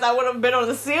love eyes, I would have been on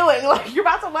the ceiling. Like, you're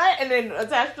about to what? And then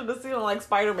attached to the ceiling like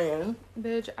Spider-Man.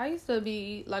 Bitch, I used to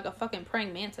be like a fucking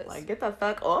praying mantis. Like, get the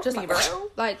fuck off just me, like, bro.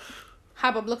 Like,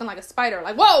 hop up looking like a spider.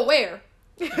 Like, whoa, where?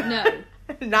 No.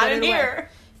 Not in here.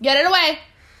 Get it away.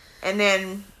 And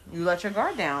then you let your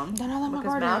guard down. Then I let my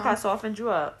guard down. Because Malachi down. softened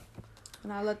you up.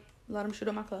 And I let him shoot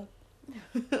at my club.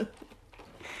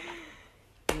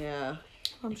 Yeah.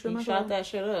 I'm sure you shot that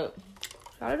shit up.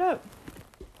 Shot it up.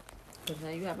 Because now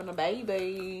you having a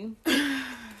baby.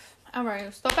 All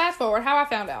right. So fast forward. How I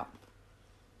found out.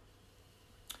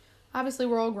 Obviously,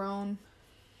 we're all grown.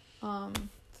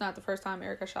 It's not the first time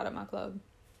Erica shot at my club.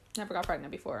 Never got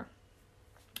pregnant before.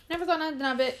 Never thought nothing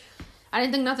of it. I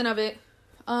didn't think nothing of it.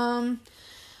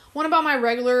 What about my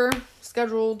regular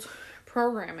scheduled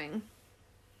programming?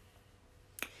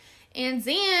 And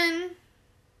then,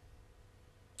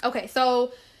 okay,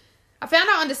 so I found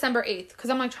out on December 8th because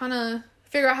I'm like trying to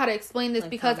figure out how to explain this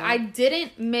because I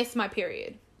didn't miss my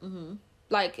period. Mm-hmm.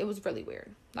 Like, it was really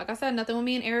weird. Like I said, nothing with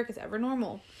me and Eric is ever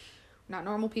normal. We're not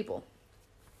normal people.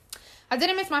 I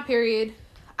didn't miss my period.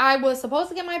 I was supposed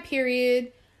to get my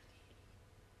period.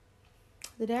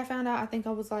 The day I found out, I think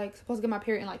I was like supposed to get my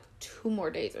period in like 2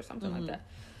 more days or something like that.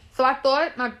 So I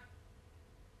thought my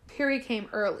period came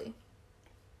early.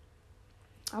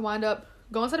 I wound up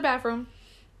going to the bathroom.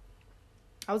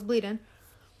 I was bleeding.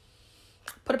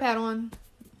 Put a pad on.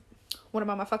 Went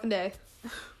about my fucking day.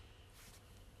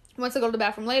 Went to go to the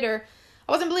bathroom later.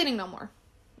 I wasn't bleeding no more.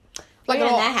 Like, yeah,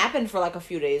 and that happened for like a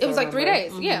few days. It was like 3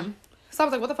 days. Mm-hmm. Yeah. So I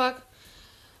was like, what the fuck?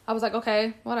 I was like,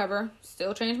 okay, whatever.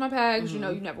 Still changed my pads. Mm-hmm. You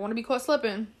know, you never want to be caught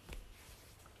slipping.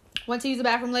 Went to use the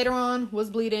bathroom later on. Was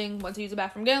bleeding. Went to use the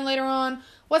bathroom again later on.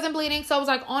 Wasn't bleeding. So I was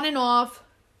like on and off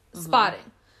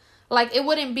spotting. Like, it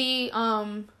wouldn't be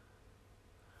blood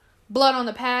on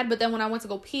the pad, but then when I went to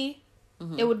go pee,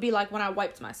 it would be like when I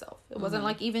wiped myself. It wasn't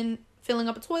like even filling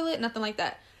up a toilet, nothing like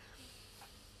that.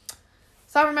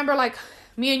 So I remember like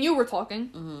me and you were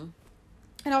talking.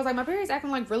 And I was like, my period's acting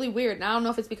like really weird. And I don't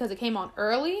know if it's because it came on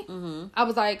early. I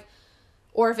was like,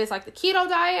 or if it's like the keto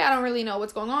diet. I don't really know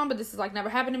what's going on, but this has like never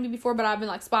happened to me before. But I've been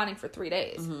like spotting for 3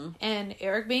 days. And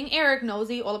Eric, being Eric,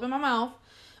 nosy, all up in my mouth,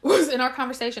 was in our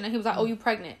conversation. And he was like, oh, you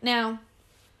pregnant. Now,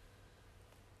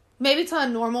 maybe to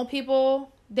normal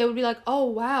people, they would be like, oh,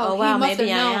 wow. He must maybe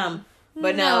have known. I am.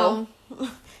 But no.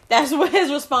 That's what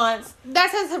his response.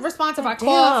 That's his response if I coughed.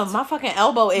 Damn, my fucking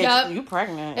elbow itch. Yep. You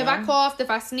pregnant. If I coughed, if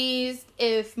I sneezed,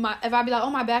 if I be like, oh,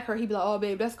 my back hurt, he'd be like, oh,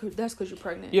 babe, that's because you're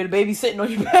pregnant. Yeah, the baby sitting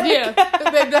on your back. Yeah,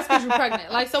 babe, that's because you're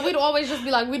pregnant. Like, so we'd always just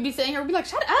be like, we'd be sitting here, we'd be like,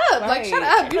 shut up. Right. Like, shut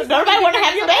up. You just Nobody want to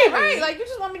have your baby. Right, like, you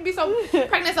just want me to be so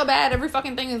pregnant so bad. Every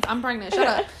fucking thing is, I'm pregnant. Shut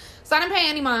up. So I didn't pay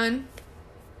any mind.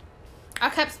 I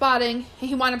kept spotting, and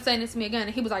he wound up saying this to me again.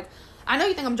 And he was like, I know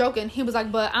you think I'm joking. He was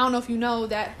like, but I don't know if you know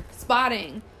that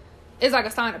spotting is like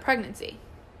a sign of pregnancy.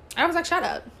 I was like, shut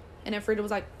up. And then Frida was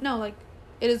like, no, like,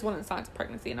 it is one of the signs of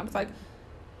pregnancy. And I was like,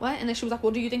 what? And then she was like,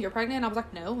 well, do you think you're pregnant? And I was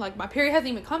like, no, like, my period hasn't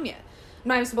even come yet. I'm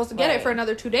not even supposed to get it for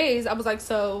another 2 days. I was like,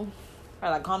 so. Right,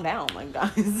 like, calm down, like,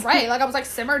 guys. Right, like, I was like,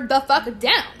 simmer the fuck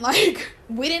down. Like,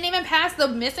 we didn't even pass the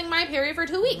missing my period for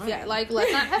 2 weeks yet. Like,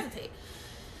 let's not hesitate.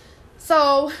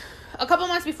 So, a couple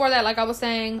months before that, like I was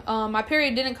saying, my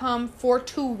period didn't come for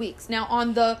 2 weeks. Now,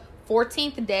 on the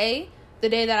 14th day, the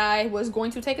day that I was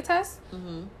going to take a test,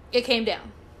 it came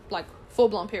down. Like,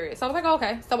 full-blown period. So I was like, oh,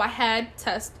 okay. So I had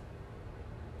test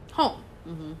home.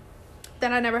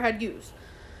 That I never had used.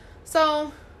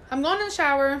 So, I'm going in the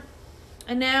shower,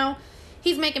 and now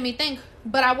he's making me think,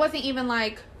 but I wasn't even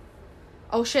like,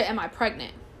 oh shit, am I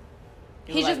pregnant?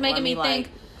 He's just making me think,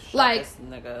 like,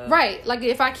 right, like,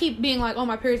 if I keep being like, oh,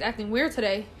 my period's acting weird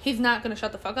today, he's not gonna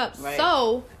shut the fuck up. Right.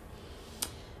 So,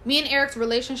 me and Eric's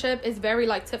relationship is very,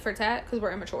 like, tit for tat, because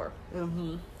we're immature.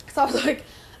 So I was like,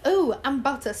 ooh, I'm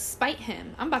about to spite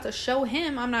him. I'm about to show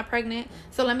him I'm not pregnant,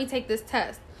 so let me take this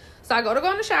test. So I go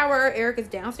in the shower. Eric is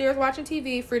downstairs watching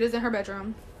TV. Frida's in her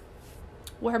bedroom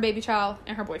with her baby child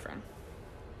and her boyfriend.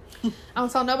 I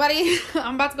don't tell nobody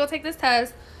I'm about to go take this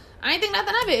test. I ain't think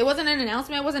nothing of it. It wasn't an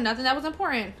announcement. It wasn't nothing that was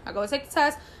important. I go to take the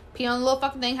test, pee on the little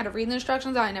fucking thing, had to read the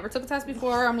instructions. I never took a test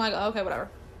before. I'm like, oh, okay, whatever.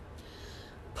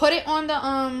 Put it on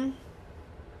the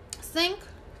sink,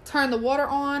 turn the water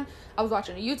on. I was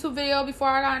watching a YouTube video before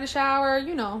I got in the shower.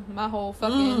 You know, my whole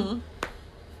fucking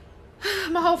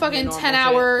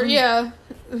 10-hour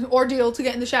ordeal to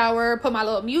get in the shower. Put my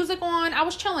little music on. I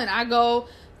was chilling. I go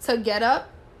to get up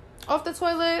off the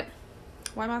toilet,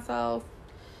 wipe myself,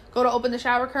 go to open the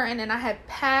shower curtain, and I had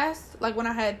passed, like when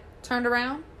I had turned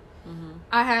around,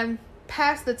 I had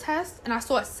passed the test, and I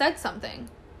saw it said something.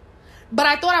 But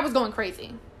I thought I was going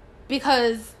crazy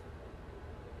because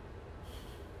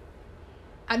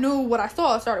I knew what I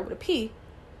saw started with a P,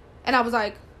 and I was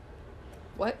like,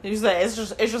 what? You said it's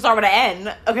just start with an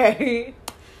N. Okay.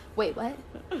 Wait, what?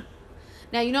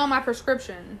 Now, you know my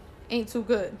prescription ain't too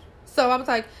good. So I was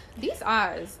like, these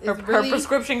eyes is her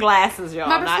prescription glasses, y'all.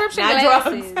 My prescription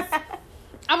glasses. Drugs.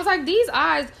 I was like, these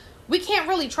eyes, we can't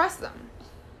really trust them.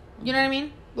 You know what I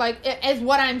mean? Like, as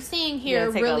what I'm seeing here,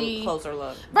 take really a closer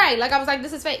look. Right. Like, I was like,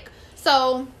 this is fake.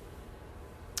 So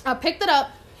I picked it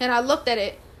up and I looked at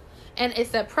it, and it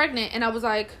said pregnant, and I was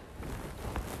like,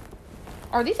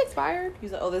 are these expired?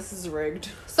 He's like, oh, this is rigged.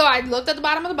 So I looked at the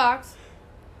bottom of the box,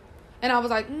 and I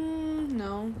was like,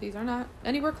 no, these are not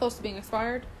anywhere close to being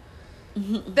expired.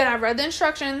 Then I read the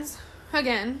instructions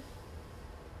again,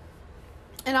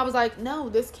 and I was like, no,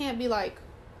 this can't be, like,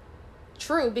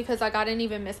 true, because, like, I didn't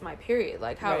even miss my period.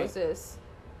 Like, how is this?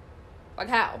 Like,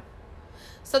 how?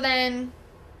 So then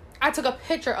I took a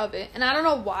picture of it, and I don't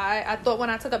know why. I thought when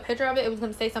I took a picture of it, it was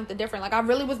going to say something different. Like, I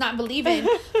really was not believing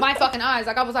my fucking eyes.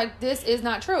 Like, I was like, this is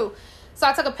not true. So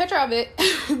I took a picture of it,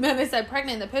 and then it said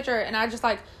pregnant in the picture, and I just,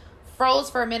 like, froze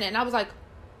for a minute, and I was like,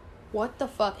 what the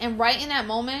fuck? And right in that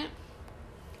moment,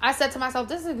 I said to myself,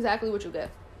 this is exactly what you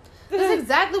get. This is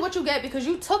exactly what you get, because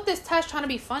you took this test trying to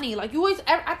be funny. Like, you always,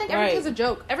 I think everything is a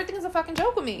joke. Everything is a fucking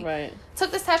joke with me. Right.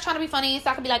 Took this test trying to be funny, so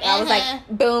I could be like, I was like,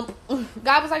 boom.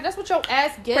 God was like, that's what your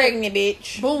ass gets. Pregnant,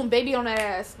 bitch. Boom, baby on that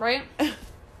ass, right?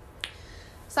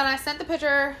 So then I sent the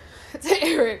picture to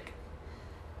Eric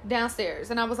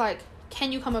downstairs, and I was like,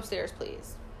 can you come upstairs,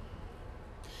 please?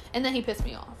 And then he pissed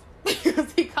me off.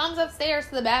 Because he comes upstairs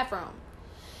to the bathroom,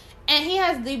 and he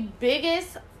has the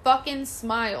biggest fucking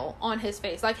smile on his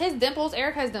face. Like, his dimples,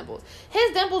 Eric has dimples.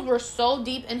 His dimples were so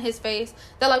deep in his face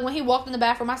that, like, when he walked in the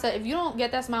bathroom, I said, if you don't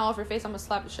get that smile off your face, I'm gonna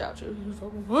slap the shit out you. He was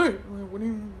like, what do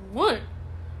you want?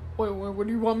 What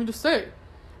do you want me to say?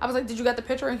 I was like, did you get the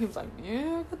picture? And he was like,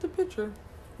 yeah, I got the picture.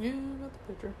 Yeah, I got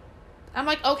the picture. I'm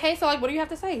like, okay, so, like, what do you have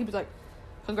to say? He was like,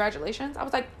 congratulations. I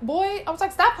was like, boy, I was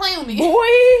like, stop playing with me. Boy.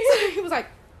 He was like,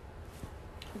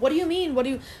 what do you mean? What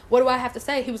do I have to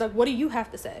say? He was like, what do you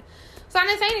have to say? So I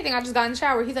didn't say anything. I just got in the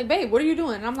shower. He's like, babe, what are you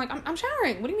doing? And I'm like, I'm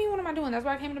showering. What do you mean, what am I doing? That's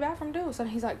what I came to the bathroom to do. So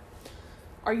he's like,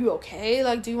 are you okay?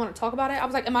 Like, do you want to talk about it? I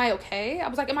was like, am I okay? I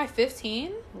was like, am I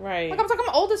 15? Right. Like, I was like,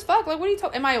 I'm old as fuck. Like, what are you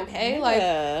talking? Am I okay?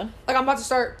 Yeah. Like I'm about to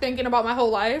start thinking about my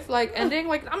whole life, like, ending.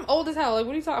 Like, I'm old as hell. Like,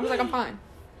 what are you talking? I was like, I'm fine.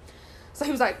 So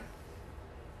he was like,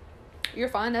 you're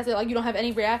fine? That's it? Like, you don't have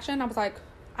any reaction? I was like,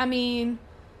 I mean,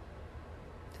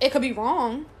 it could be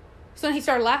wrong. So then he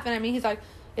started laughing at me. He's like,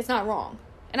 it's not wrong.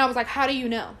 And I was like, how do you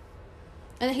know?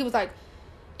 And then he was like,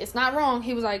 it's not wrong.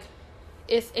 He was like,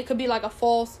 it could be like a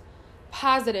false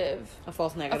positive. A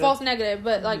false negative. A false negative.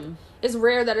 But, like, it's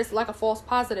rare that it's like a false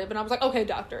positive. And I was like, okay,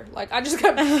 doctor. Like, I just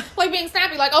kept, like, being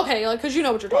snappy. Like, okay, like, because you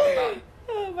know what you're talking about.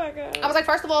 Oh, my God. I was like,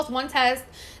 first of all, it's one test.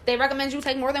 They recommend you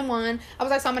take more than one. I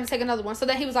was like, so I'm going to take another one. So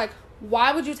then he was like,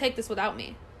 why would you take this without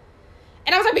me?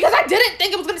 And I was like, because I didn't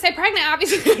think it was going to say pregnant,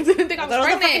 obviously. I didn't think I was pregnant.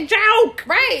 It was a fucking joke.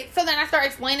 Right. So then I started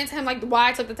explaining to him, like, why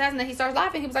I took the test. And then he starts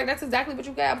laughing. He was like, that's exactly what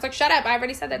you get. I was like, shut up. I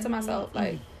already said that to myself.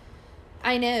 Like,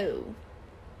 I know.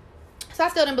 So I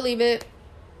still didn't believe it.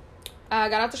 I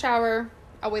got out the shower.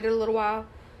 I waited a little while.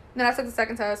 Then I took the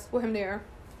second test with him there.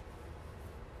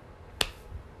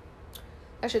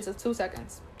 That shit says 2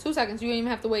 seconds. 2 seconds. You didn't even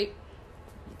have to wait.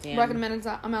 Damn. Recommended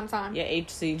amount of time. Yeah,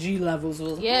 HCG levels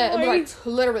was it was like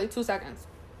literally 2 seconds.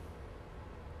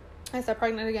 I said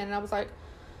pregnant again, and I was like,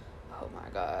 oh my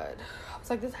God. I was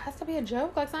like, this has to be a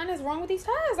joke. Like, something is wrong with these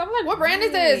tests. I was like, what brand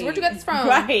is this? Where'd you get this from?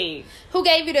 Right. Who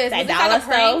gave you this? That Was this dollar like a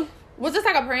prank? store? Was this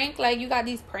like a prank? Like, you got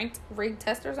these pranked rigged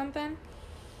tests or something?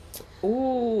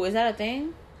 Ooh, is that a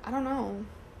thing? I don't know.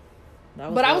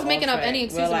 But I was making up any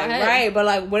excuse in my head. Right, but,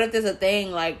 like, what if there's a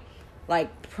thing, like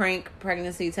prank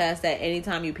pregnancy tests that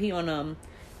anytime you pee on them,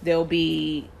 they'll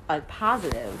be, like,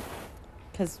 positive?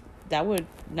 Because that would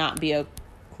not be a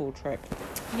cool trick.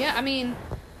 Yeah, I mean,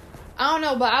 I don't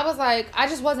know, but I was like, I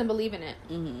just wasn't believing it.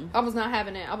 Mm-hmm. I was not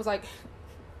having it. I was like,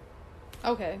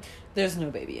 okay. There's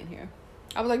no baby in here.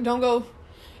 I was like, don't go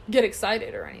get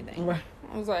excited or anything. Right.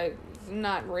 I was like, it's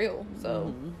not real.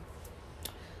 So, Mm-hmm.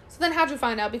 So then how'd you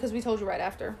find out? Because we told you right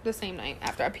after, the same night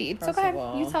after I peed. First so go of ahead,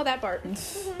 all, you tell that part.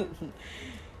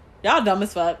 Y'all dumb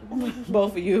as fuck,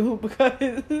 both of you,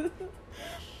 because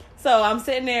so I'm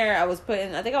sitting there. I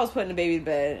think I was putting the baby to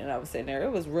bed, and I was sitting there.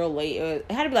 It was real late. It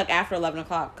had to be like after 11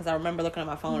 o'clock, because I remember looking at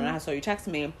my phone and I saw you texting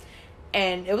me,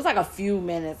 and it was like a few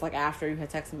minutes like after you had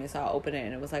texted me, so I opened it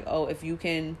and it was like, oh, if you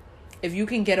can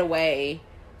get away.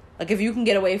 Like, if you can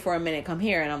get away for a minute, come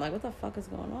here. And I'm like, what the fuck is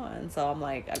going on? So I'm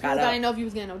like, I got up. I didn't know if you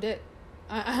was getting no dick.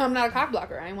 I'm not a cock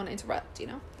blocker. I didn't want to interrupt, you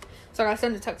know? So I got to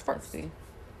send the text first.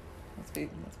 Let's be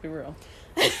real.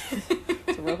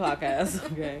 It's a real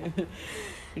podcast, okay?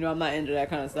 You know, I'm not into that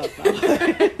kind of stuff now.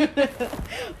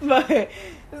 But,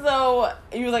 so,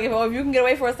 you was like, if you can get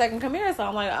away for a second, come here. So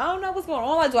I'm like, I don't know what's going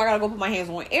on. Like, do I gotta go put my hands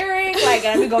on earrings? Like,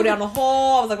 let me go down the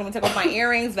hall. I was like, I'm gonna take off my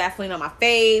earrings, Vaseline on my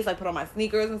face, like, put on my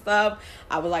sneakers and stuff.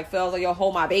 I was like, Phil was like, yo,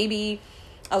 hold my baby.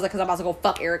 I was like, because I'm about to go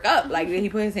fuck Eric up. Like, he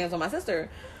put his hands on my sister.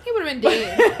 He would have been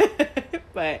dead.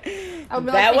 But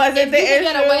that wasn't the issue.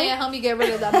 Get away and help me get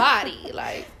rid of the body.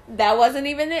 Like, that wasn't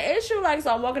even the issue. Like,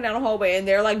 so I'm walking down the hallway and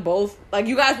they're like both, like,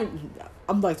 you guys were,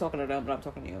 I'm like talking to them, but I'm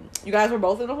talking to you. You guys were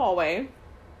both in the hallway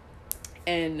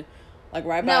and like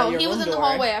right by your room door. No, he was in the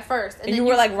hallway at first. And you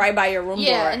were like right by your room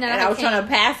door. And I was trying to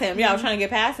pass him. Yeah, I was trying to get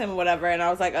past him or whatever. And I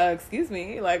was like, excuse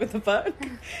me. Like, what the fuck?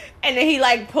 And then he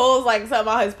like pulls like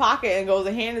something out of his pocket and goes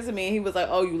and hands it to me. And he was like,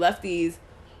 oh, you left these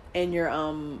in your,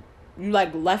 you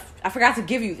like left, I forgot to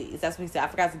give you these. That's what he said. I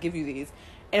forgot to give you these.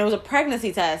 And it was a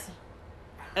pregnancy test.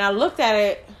 And I looked at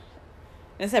it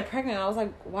and it said pregnant. I was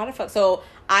like, why the fuck? So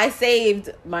I saved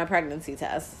my pregnancy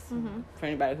test for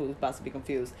anybody who's about to be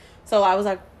confused. So I was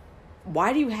like,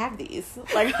 why do you have these?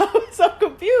 Like, I was so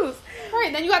confused. Right,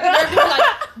 and then you got the nerve to be like,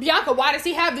 Bianca, why does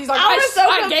he have these? Like,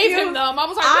 I gave him them. I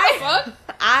was like, what the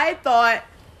fuck? I thought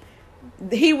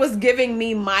he was giving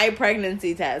me my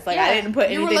pregnancy test. Like, I didn't put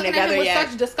anything together yet. You were looking at him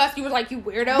with such disgust. You was like, you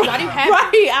weirdo. Why do you have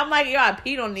Right. I'm like, yo, I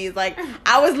peed on these. Like,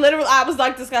 I was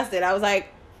like disgusted. I was like,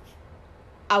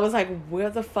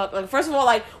 where the fuck? Like, first of all,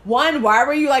 like, one, why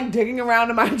were you like digging around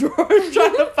in my drawers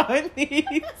trying to find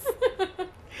these?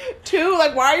 Two,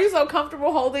 like, why are you so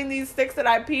comfortable holding these sticks that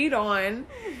I peed on?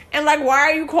 And like, why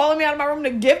are you calling me out of my room to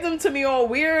give them to me all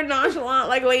weird, nonchalant,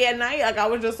 like late at night? Like, I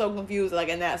was just so confused, like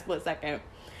in that split second.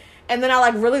 And then I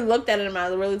like really looked at it and I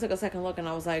really took a second look and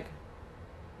I was like,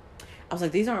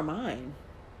 these aren't mine.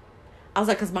 I was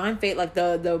like, cause mine fade, like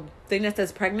the thing that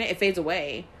says pregnant, it fades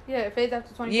away. Yeah, it fades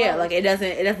after 24 Yeah, hours. like it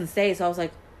doesn't stay. So I was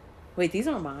like, wait, these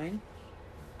aren't mine.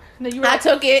 No, you were I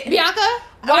took it. Bianca,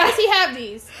 why does he have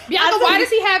these? Bianca, why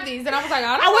does he have these? And I was like,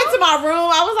 I don't know. Went to my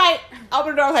room. I was like,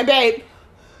 opened the door. I was like,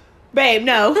 babe,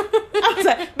 no. I was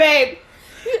like, babe.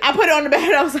 I put it on the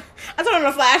bed. I turned on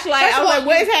the flashlight. I was like,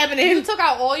 what is happening? You took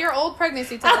out all your old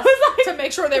pregnancy tests to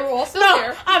make sure they were all still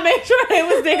there. I made sure they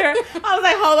was there. I was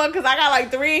like, hold on, because I got like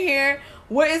 3 in here.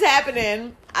 What is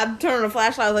happening? I turned on the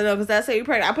flashlight. I was like, no, because that say you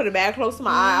pregnant. I put it back close to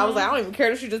my eye. I was like, I don't even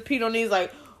care if she just peed on these.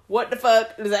 Like, what the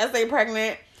fuck? Does that say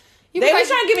pregnant? They was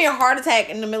trying to give me a heart attack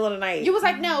in the middle of the night. You was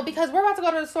like, no, because we're about to go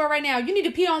to the store right now. You need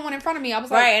to pee on one in front of me. I was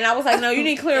like... Right, and I was like, no, you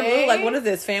need Clear Blue. Like, what is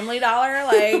this, Family Dollar?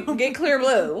 Like, get Clear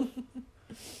Blue.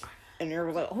 And they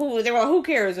were like, who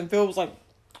cares? And Phil was like,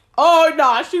 oh,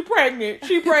 nah, she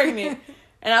pregnant.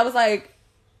 And I was like,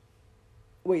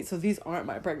 wait, so these aren't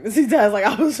my pregnancy tests? Like,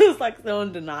 I was just like so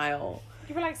in denial.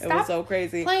 You were like, stop it was so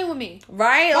crazy. playing with me.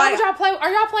 Right? Why would y'all play?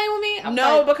 Are y'all playing with me?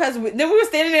 No, because then we were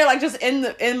standing there like just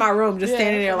in my room, just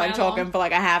standing there like talking for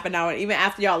like a half an hour. Even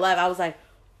after y'all left, I was like,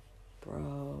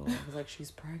 bro, I was like,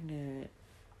 she's pregnant.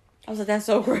 I was like, that's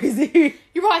so crazy.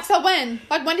 You were like, so when?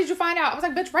 Like, when did you find out? I was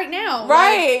like, bitch, right now.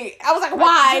 Right. Like, I was like,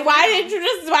 why? Why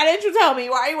didn't you tell me?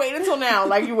 Why are you waiting until now?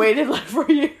 Like, you waited like for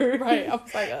a year. Right. I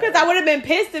was like, because I would have been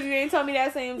pissed if you didn't tell me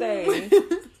that same day.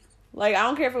 Like, I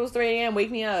don't care if it was 3 a.m.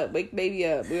 Wake me up. Wake baby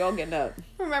up. We all getting up.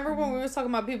 Remember when we was talking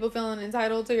about people feeling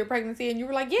entitled to your pregnancy and you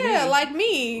were like, yeah, like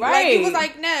me. Right. Like, you was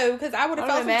like, no, because I would have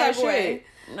felt some type of way.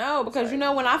 No, because, you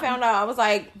know, when I found out, I was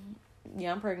like,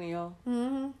 yeah, I'm pregnant, y'all.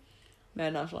 Mm-hmm.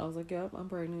 Mad nonchalant. I was like, yep, I'm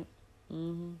pregnant.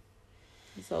 Mm-hmm.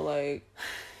 So, like,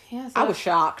 yeah, so I was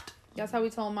shocked. That's how we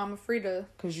told Mama Frida.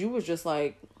 Because you was just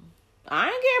like, I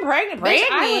ain't getting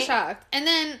pregnant. I was shocked. And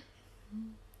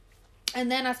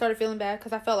then I started feeling bad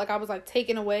because I felt like I was like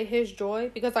taking away his joy.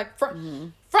 Because like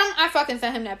from I fucking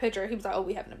sent him that picture. He was like, oh,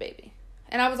 we having a baby.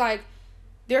 And I was like,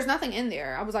 there's nothing in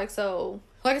there. I was like, so...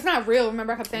 Like, it's not real.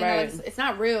 Remember I kept saying that? Like, it's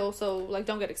not real, so, like,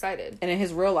 don't get excited. And in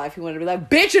his real life, he wanted to be like,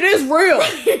 bitch, it is real!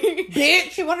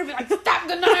 Bitch! He wanted to be like, stop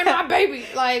denying my baby!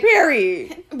 Like...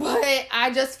 Period! But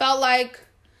I just felt like,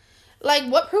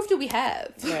 what proof do we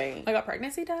have? Right. Like, a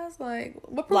pregnancy test? Like,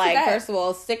 what proof is that? First of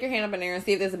all, stick your hand up in there and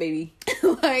see if there's a baby.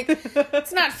 Like,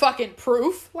 it's not fucking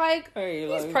proof. Like,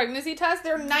 these pregnancy tests,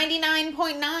 they're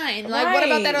 99.9. Like, what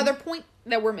about that other point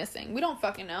that we're missing? We don't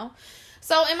fucking know.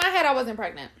 So, in my head, I wasn't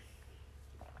pregnant.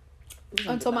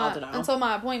 Until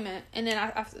my appointment, and then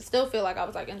I still feel like I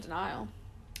was like in denial.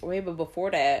 Wait, but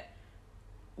before that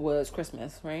was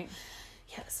Christmas, right?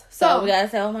 Yes. So we gotta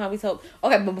tell them how we told.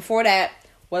 Okay, but before that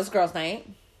was girls' night.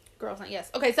 Girls' night,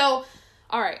 yes. Okay, so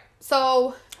all right,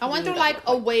 so I went through like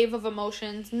a wave of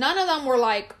emotions. None of them were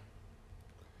like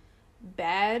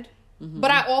bad,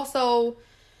 but I also.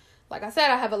 Like I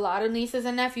said, I have a lot of nieces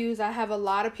and nephews. I have a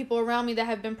lot of people around me that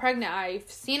have been pregnant.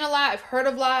 I've seen a lot. I've heard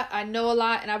a lot. I know a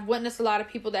lot. And I've witnessed a lot of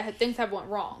people that things have went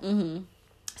wrong. Mm-hmm.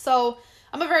 So,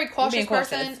 I'm a very cautious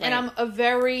person. Right. And I'm a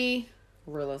very...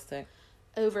 realistic.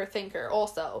 Overthinker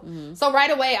also. Mm-hmm. So,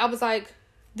 right away, I was like,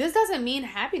 this doesn't mean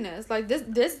happiness. Like, this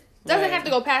doesn't have to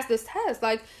go past this test.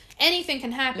 Like, anything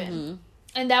can happen. Mm-hmm.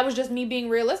 And that was just me being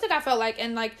realistic, I felt like.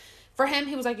 And, like... for him,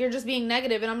 he was like, you're just being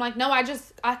negative. And I'm like, no, I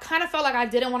kind of felt like I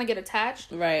didn't want to get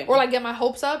attached. Right. Or, like, get my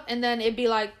hopes up. And then it'd be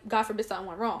like, God forbid something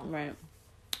went wrong. Right.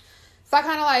 So I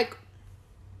kind of, like,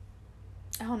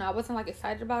 I don't know. I wasn't, like,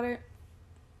 excited about it.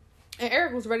 And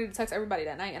Eric was ready to text everybody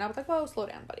that night. And I was like, whoa, slow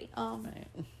down, buddy. Right.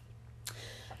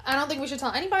 I don't think we should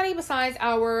tell anybody besides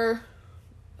our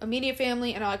immediate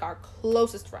family and, like, our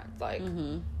closest friends. Like,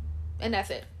 and that's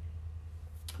it.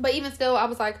 But even still, I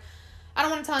was like, I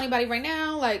don't want to tell anybody right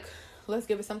now. Like, let's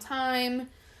give it some time.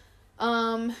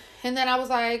 And then I was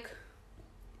like,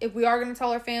 if we are going to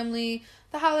tell our family,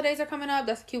 the holidays are coming up.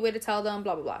 That's a cute way to tell them,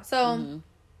 blah, blah, blah. So,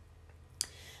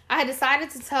 I had decided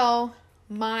to tell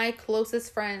my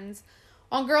closest friends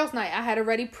on girls' night. I had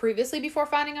already previously, before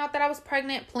finding out that I was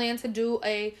pregnant, planned to do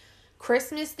a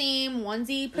Christmas theme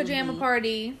onesie pajama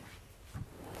party.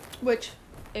 Which,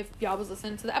 if y'all was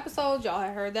listening to the episodes, y'all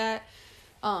had heard that.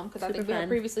 Because I think we had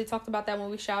previously talked about that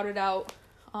when we shouted out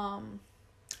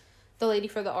the lady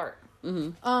for the art.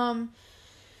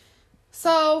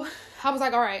 So I was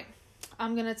like, all right,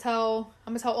 I'm gonna tell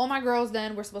all my girls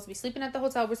then. We're supposed to be sleeping at the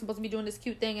hotel. We're supposed to be doing this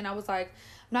cute thing. And I was like,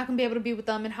 I'm not gonna be able to be with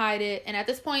them and hide it. And at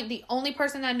this point, the only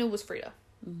person I knew was Frida.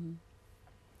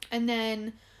 And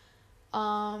then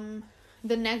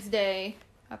the next day,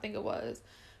 I think it was,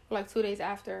 or like 2 days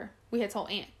after, we had told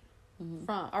Ant,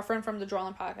 from our friend from the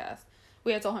Drawing podcast.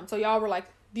 We had told him. So y'all were like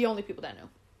the only people that knew.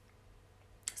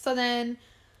 So then,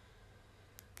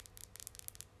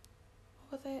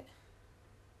 what was it?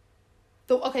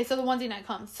 So the onesie night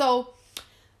comes. So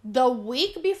the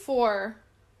week before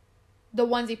the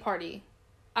onesie party,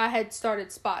 I had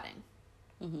started spotting.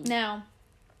 Now,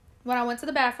 when I went to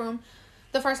the bathroom,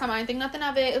 the first time I didn't think nothing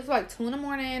of it. It was like 2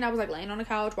 a.m. I was like laying on the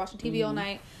couch watching TV all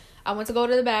night. I went to go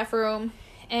to the bathroom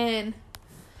and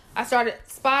I started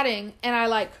spotting and I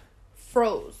like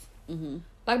froze.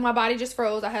 Like my body just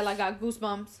froze. I had like got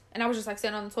goosebumps and I was just like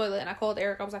sitting on the toilet and I called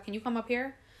Eric. I was like, can you come up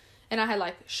here? And I had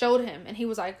like showed him and he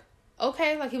was like,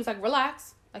 okay. Like he was like,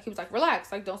 relax.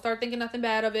 Like don't start thinking nothing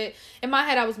bad of it. In my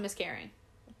head, I was miscarrying.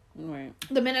 Right.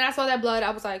 The minute I saw that blood,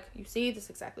 I was like, you see, this is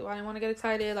exactly why I didn't want to get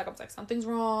excited. Like I was like, something's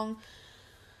wrong.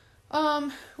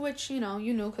 Which, you know,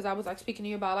 you knew because I was like speaking to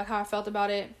you about like how I felt about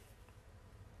it.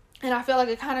 And I feel like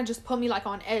it kind of just put me like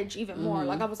on edge even more.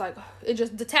 Like I was like, it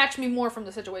just detached me more from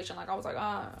the situation. Like I was like,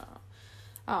 I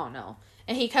don't know.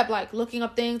 And he kept like looking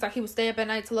up things. Like he would stay up at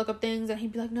night to look up things and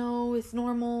he'd be like, no, it's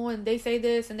normal. And they say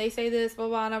this and they say this, blah,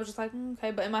 blah. And I was just like, okay.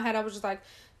 But in my head, I was just like,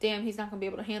 damn, he's not going to be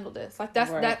able to handle this. Like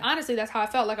that's, that honestly, that's how I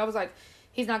felt. Like I was like,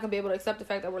 he's not going to be able to accept the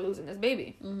fact that we're losing this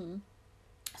baby.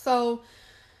 So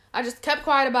I just kept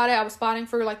quiet about it. I was spotting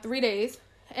for like 3 days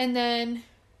and then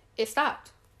it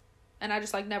stopped and I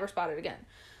just like never spotted again.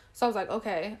 So I was like,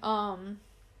 okay,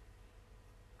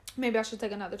 maybe I should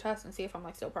take another test and see if I'm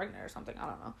like still pregnant or something. I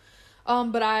don't know.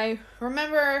 But I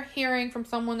remember hearing from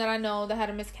someone that I know that had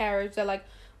a miscarriage that like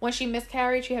when she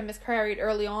miscarried, she had miscarried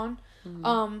early on,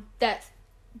 that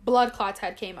blood clots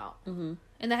had came out. And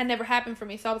that had never happened for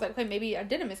me. So I was like, okay, maybe I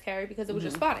didn't miscarry because it was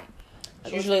just spotting.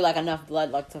 It's usually like enough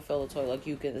blood like to fill the toilet. Like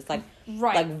you can, it's like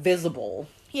like visible.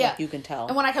 Yeah, like you can tell.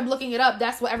 And when I kept looking it up,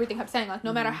 that's what everything kept saying. Like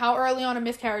no matter how early on a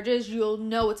miscarriage is, you'll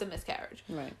know it's a miscarriage.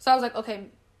 Right. So I was like, okay,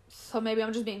 so maybe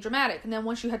I'm just being dramatic. And then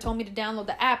once you had told me to download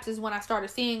the apps, is when I started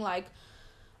seeing like,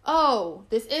 oh,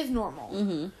 this is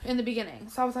normal in the beginning.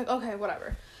 So I was like, okay,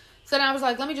 whatever. So then I was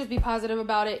like, let me just be positive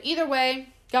about it. Either way,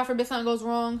 God forbid something goes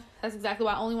wrong. That's exactly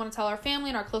why I only want to tell our family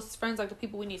and our closest friends, like the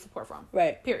people we need support from.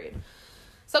 Right. Period.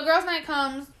 So girls' night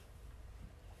comes.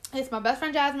 It's my best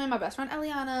friend Jasmine, my best friend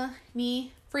Eliana,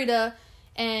 me, Frida,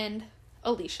 and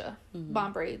Alicia.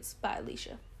 Bomb Braids by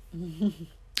Alicia.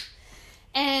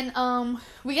 And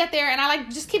we get there and I like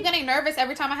just keep getting nervous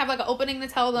every time I have like an opening to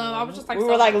tell them. I was just like, we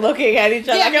were like looking at each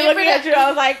other. Yeah, I kept looking at you. I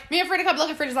was like, me and Frida kept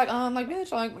looking. Frida's like, like,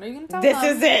 bitch, like, when are you gonna tell this them?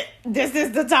 This is it. This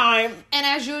is the time. And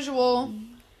as usual,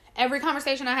 every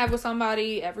conversation I have with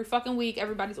somebody, every fucking week,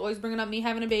 everybody's always bringing up me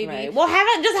having a baby. Right. Well,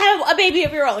 just have a baby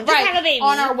of your own. Just have a baby.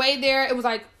 On our way there, it was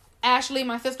like Ashley,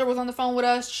 my sister, was on the phone with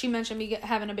us. She mentioned me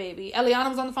having a baby. Eliana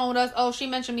was on the phone with us. Oh, she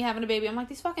mentioned me having a baby. I'm like,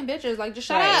 these fucking bitches, like, just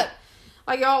shut up.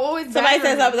 Like, y'all always somebody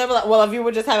says something, they're like, well, if you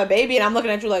would just have a baby, and I'm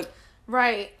looking at you like,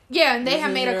 right. Yeah, and they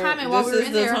have made a comment while we were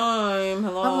in there. This is the time.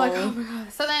 Hello. I'm like, oh my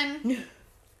God. So then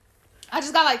I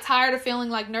just got like tired of feeling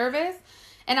like nervous.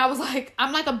 And I was like,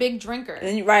 I'm like a big drinker.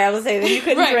 And I was saying, then you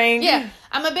couldn't drink. Yeah,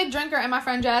 I'm a big drinker, and my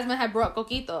friend Jasmine had brought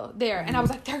coquito there. And I was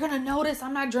like, they're going to notice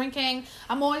I'm not drinking.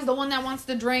 I'm always the one that wants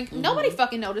to drink. Nobody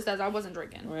fucking noticed as I wasn't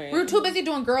drinking. Right. We were too busy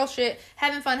doing girl shit,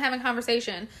 having fun, having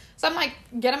conversation. So I'm like,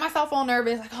 getting myself all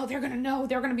nervous. Like, oh, they're going to know.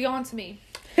 They're going to be on to me.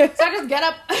 So I just get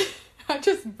up. I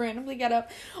just randomly get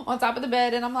up on top of the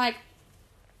bed, and I'm like,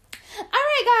 all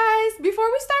right, guys,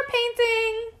 before we start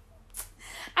painting,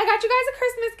 I got you guys a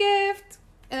Christmas gift.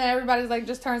 And then everybody's like,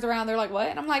 just turns around. They're like, what?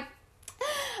 And I'm like,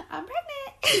 I'm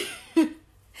pregnant.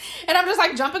 And I'm just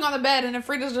like jumping on the bed. And then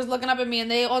Frida's just looking up at me. And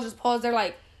they all just pause. They're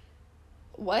like,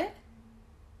 what?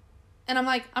 And I'm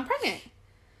like, I'm pregnant.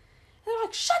 And they're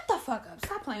like, shut the fuck up.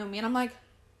 Stop playing with me. And I'm like,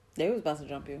 They was about to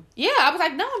jump you. yeah. I was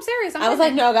like, no, I'm serious. I was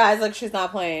like, no, guys, like, she's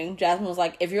not playing. Jasmine was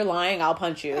like, if you're lying, I'll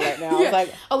punch you right now. I was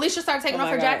like, Alicia started taking oh off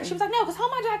her my jacket. God. She was like, no, because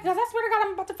hold my jacket. Because I swear to God,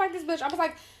 I'm about to fight this bitch. I was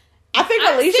like, I think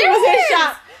I'm Alicia serious. was in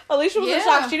shock. Alicia was in Yeah.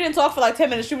 shock. She didn't talk for like 10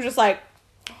 minutes. She was just like,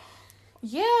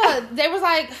 yeah. They was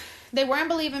like, they weren't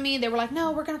believing me. They were like,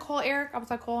 no, we're going to call Eric. I was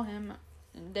like, call him.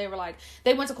 And they were like,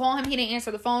 they went to call him. He didn't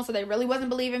answer the phone. So they really wasn't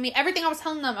believing me. Everything I was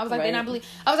telling them, I was like, they not believe.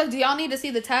 I was like, do y'all need to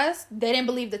see the test? They didn't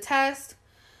believe the test.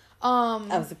 I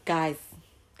was like,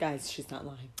 guys, she's not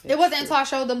lying. It wasn't until I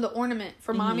showed them the ornament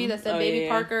for mommy that said Oh, Baby yeah.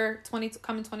 Parker coming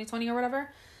 2020 or whatever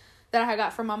that I had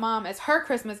got from my mom as her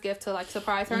Christmas gift to like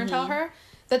surprise her and tell her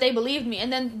that they believed me.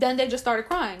 And then they just started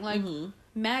crying like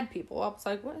mad people. I was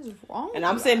like, what is wrong? And with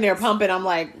I'm you sitting there guys? pumping. I'm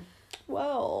like,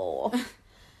 whoa.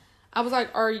 I was like,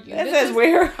 are you This bitches, is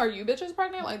weird. Are you bitches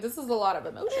pregnant? Like, this is a lot of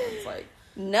emotions. Like,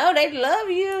 No, they love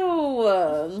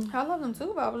you. I love them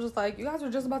too, but I was just like, you guys were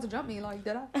just about to jump me. Like,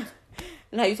 did I?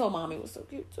 And how you told mommy was so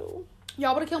cute too.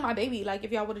 Y'all would have killed my baby. Like,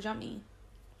 if y'all would have jumped me.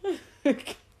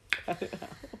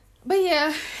 But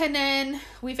yeah, and then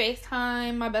we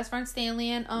FaceTime my best friend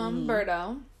Stanley and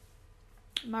Berto,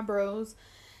 my bros,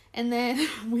 and then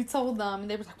we told them, and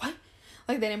they was like, "What?"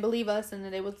 Like they didn't believe us, and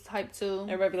then they was hyped too.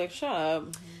 Everybody be like, shut up.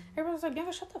 Everybody was like,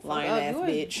 "Bianca, shut the fuck Lying up, ass you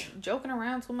bitch." joking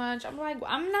around too much." I'm like,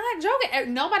 I'm not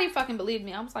joking. Nobody fucking believed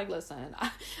me. I was like, listen,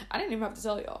 I didn't even have to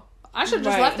tell y'all. I should have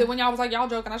just left it when y'all was like, y'all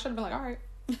joking. I should have been like, all right.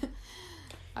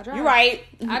 I tried. You're right.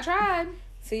 I tried.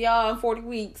 See y'all in 40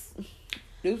 weeks.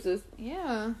 Deuces.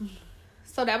 Yeah.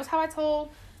 So that was how I told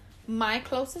my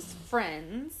closest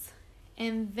friends.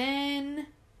 And then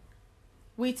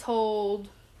we told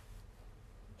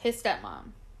his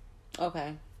stepmom.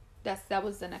 Okay. That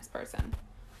was the next person.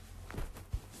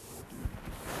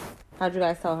 How'd you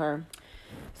guys tell her?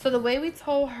 So the way we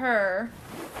told her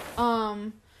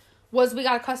was we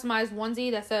got a customized onesie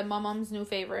that said my mom's new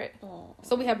favorite. Aww.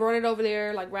 So we had brought it over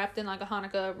there, like wrapped in like a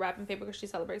Hanukkah wrapping paper because she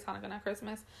celebrates Hanukkah, not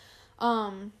Christmas.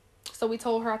 So we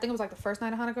told her, I think it was like the first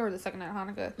night of Hanukkah or the second night of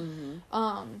Hanukkah.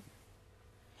 Mm-hmm.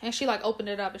 And she like opened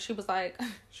it up and she was like,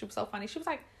 she was so funny. She was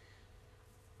like,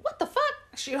 what the fuck?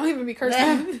 She don't even be cursing.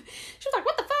 She was like,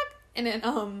 what the fuck? And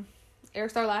then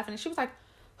Eric started laughing and she was like,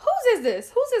 whose is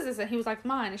this? Whose is this? And he was like,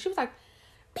 mine. And she was like,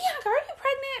 Bianca, are you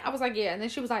pregnant? I was like, yeah. And then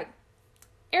she was like,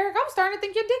 Eric, I was starting to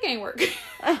think your dick ain't working.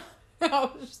 I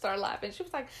just started laughing. She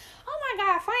was like, oh my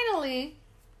God, finally.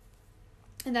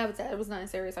 And that was it. It was nothing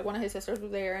serious. Like one of his sisters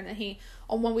was there, and then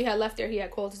when we had left there, he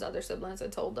had called his other siblings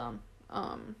and told them.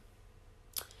 And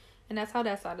that's how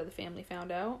that side of the family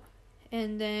found out.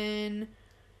 And then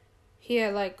he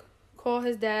had like called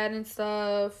his dad and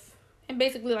stuff. And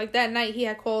basically like that night he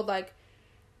had called like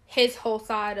his whole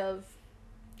side of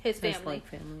his family.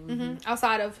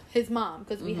 Outside of his mom,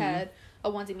 because we had a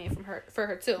onesie made for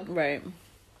her too. Right.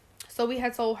 So we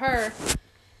had told her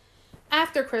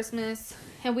after Christmas,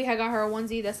 and we had got her a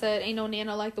onesie that said, ain't no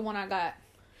Nana like the one I got.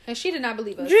 And she did not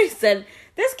believe us. She said,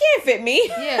 this can't fit me.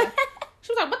 Yeah.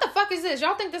 She was like, what the fuck is this?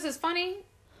 Y'all think this is funny?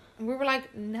 And we were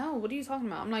like, no, what are you talking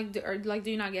about? I'm like,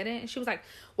 do you not get it? And she was like,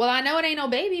 well, I know it ain't no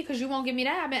baby because you won't give me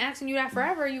that. I've been asking you that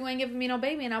forever. You ain't giving me no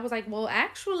baby. And I was like, well,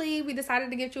 actually, we decided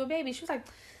to get you a baby. She was like,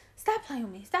 stop playing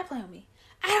with me. Stop playing with me.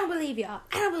 I don't believe y'all.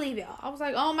 I was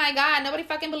like, oh my God, nobody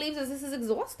fucking believes us. This is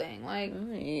exhausting. Like,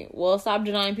 Right. Well, stop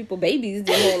denying people babies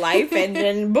their whole life, and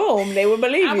then boom, they would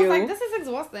believe you. I was like, this is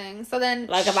exhausting. So then,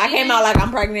 like if I came out like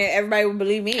I'm pregnant, everybody would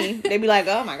believe me. They'd be like,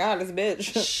 oh my God, this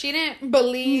bitch. she didn't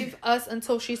believe us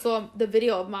until she saw the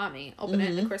video of mommy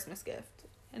opening the Christmas gift.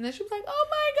 And then she was like, oh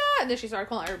my God. And then she started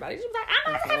calling everybody. She was like,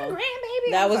 I'm about to have a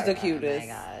grandbaby. That was like, the cutest. Oh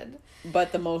my God.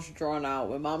 But the most drawn out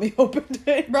when mommy opened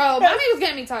it. Bro, mommy was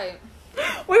getting me tight.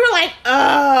 We were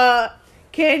like,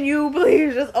 can you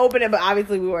please just open it? But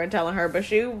obviously we weren't telling her. But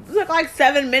she took like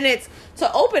 7 minutes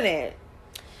to open it.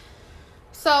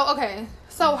 So, okay.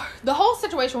 So, the whole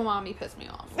situation with mommy pissed me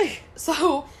off.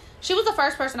 So, she was the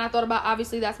first person I thought about.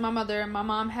 Obviously, that's my mother. And my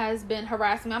mom has been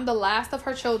harassing me. I'm the last of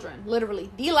her children. Literally.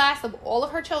 The last of all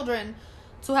of her children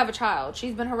to have a child.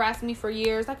 She's been harassing me for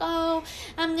years. Like, oh,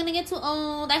 I'm going to get too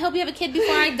old. I hope you have a kid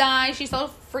before I die. She's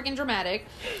so freaking dramatic.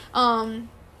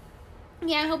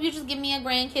 Yeah, I hope you just give me a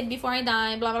grandkid before I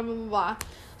die, blah, blah, blah, blah, blah.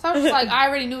 So I was just like, I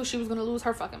already knew she was going to lose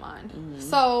her fucking mind.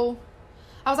 So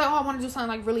I was like, oh, I want to do something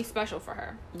like really special for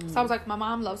her. So I was like, my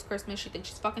mom loves Christmas. She thinks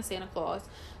she's fucking Santa Claus.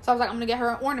 So I was like, I'm gonna get her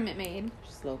an ornament made.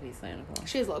 She's low-key Santa Claus.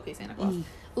 She is low-key Santa Claus.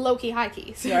 Low-key,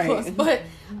 high-key Santa Claus. But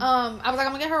I was like,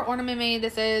 I'm gonna get her an ornament made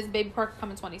that says Baby Parker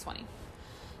coming 2020.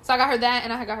 So I got her that,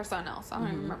 and I got her something else. I don't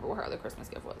even remember what her other Christmas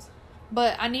gift was.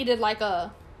 But I needed like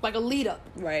a lead up.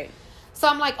 Right. So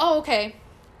I'm like, oh, okay.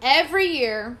 Every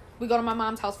year we go to my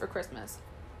mom's house for Christmas.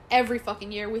 Every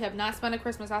fucking year we have not spent a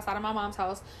Christmas outside of my mom's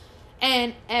house.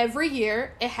 And every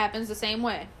year it happens the same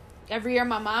way. Every year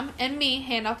my mom and me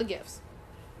hand out the gifts.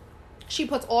 She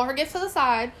puts all her gifts to the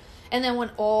side, and then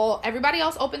when everybody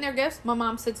else open their gifts, my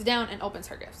mom sits down and opens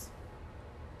her gifts.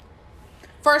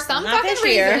 For some fucking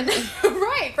reason.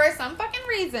 Right, for some fucking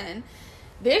reason.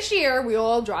 This year we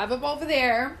all drive up over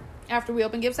there after we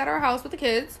open gifts at our house with the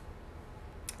kids.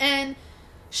 And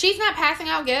she's not passing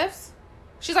out gifts.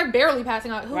 She's like barely passing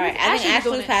out. Right. I think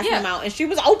Ashley was passing them out, and she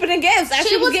was opening gifts as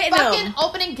she was getting them. She was fucking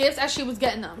opening gifts as she was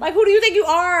getting them. Like, who do you think you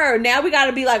are? Now we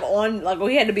gotta be like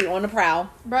we had to be on the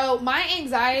prowl. Bro, my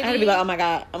anxiety. I had to be like, oh my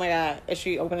god, is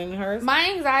she opening hers?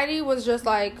 My anxiety was just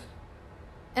like,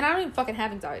 and I don't even fucking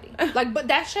have anxiety. Like, but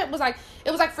that shit was like, it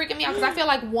was like freaking me out because I feel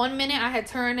like 1 minute I had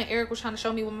turned and Eric was trying to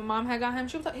show me what my mom had got him.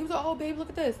 He was like, oh babe, look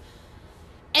at this.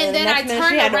 And then I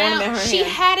turned around. She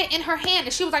had it in her hand,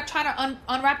 and she was like trying to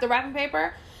unwrap the wrapping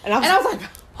paper. And I was like,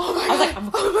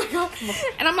 oh my god.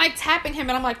 And I'm like tapping him,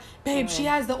 and I'm like, babe, she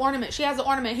has the ornament. She has the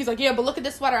ornament. He's like, yeah, but look at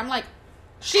this sweater. I'm like,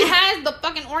 she has the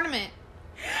fucking ornament.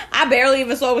 I barely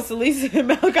even saw what Celisa and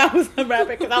Malachi was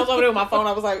unwrapping because I was over there with my phone.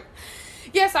 I was like,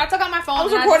 yeah, so I took out my phone. I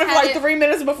was recording for like 3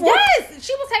 minutes before. Yes,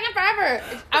 she was taking forever.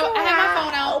 I had my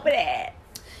phone out. Open it.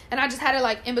 And I just had it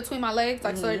like in between my legs,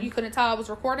 like so that you couldn't tell I was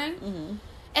recording.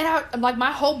 And I'm like,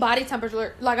 my whole body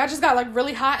temperature, like I just got like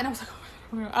really hot, and I was like,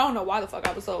 oh my God. I don't know why the fuck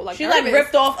I was so like. She nervous. like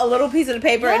ripped off a little piece of the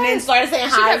paper and then started saying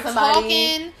hi to somebody.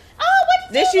 Talking. Oh,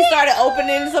 what? Then she started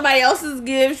opening somebody else's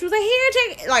gift. She was like, "Here,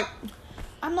 take it." Like,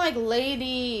 I'm like,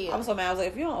 lady. I was so mad. I was like,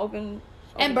 if you don't open.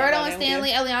 And Berto and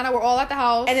Stanley, Eliana were all at the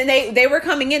house. And then they were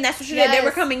coming in. That's what she did. They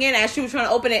were coming in as she was trying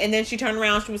to open it. And then she turned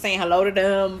around. She was saying hello to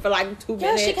them for like 2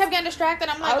 minutes. Yeah, she kept getting distracted.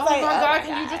 I'm like, oh my God,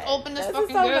 can you just open this fucking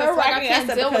gift? Like, I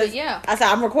can't deal with it. Yeah. I said,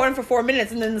 I'm recording for 4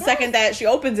 minutes. And then the second that she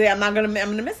opens it, I'm gonna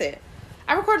miss it.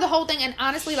 I recorded the whole thing. And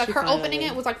honestly, like her opening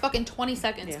it was like fucking 20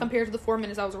 seconds compared to the 4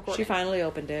 minutes I was recording. She finally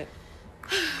opened it.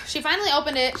 She finally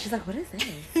opened it. She's like, what is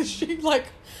this? She like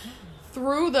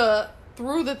threw the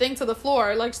thing to the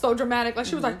floor. Like so dramatic. Like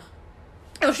she was like.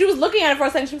 Oh, she was looking at it for a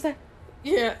second. She was like,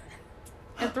 yeah.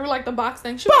 And through like the box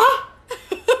thing. She was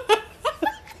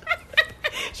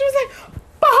like,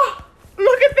 bah,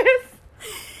 look at this.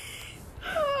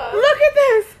 Look at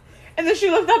this. And then she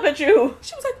looked up at you.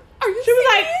 She was like, are you serious? Was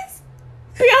like,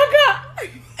 Bianca.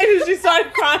 And then she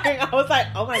started crying. I was like,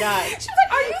 oh my God. She was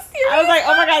like, are you serious? I was like,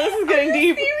 oh my God, this is getting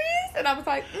deep. Serious? And I was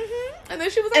like, And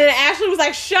then she was like. And then Ashley was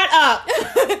like, shut up.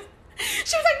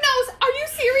 She was like, no, are you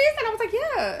serious? And I was like,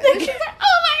 yeah. And she was like,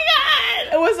 oh my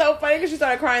God. It was so funny because she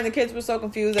started crying. The kids were so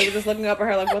confused. They were just looking up at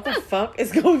her like, what the fuck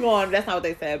is going on? That's not what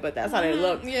they said, but that's how they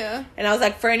looked. Yeah. And I was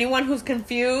like, for anyone who's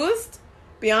confused,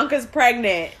 Bianca's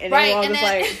pregnant. And right. everyone And was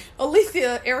then like,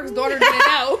 Alicia, Eric's daughter, didn't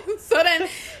know. So then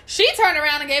she turned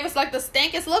around and gave us like the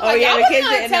stankest look. Oh, like, yeah, y'all the kids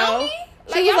didn't know. Me?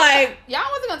 She was like, y'all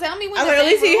wasn't gonna tell me when. I was like,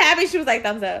 Alicia, you happy? She was like,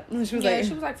 thumbs up. And she was like,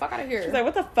 she was like, fuck out of here. She was like,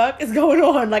 what the fuck is going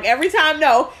on? Like every time,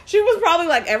 she was probably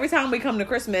like, every time we come to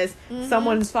Christmas,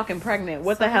 someone's fucking pregnant.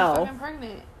 What the hell? Fucking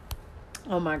pregnant.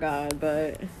 Oh my God!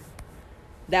 But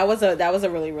that was a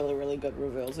really, really, really good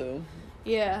reveal too.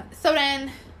 Yeah. So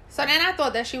then I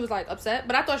thought that she was like upset,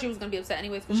 but I thought she was gonna be upset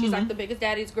anyways because she's like the biggest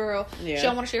daddy's girl. Yeah. She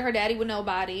don't want to share her daddy with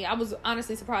nobody. I was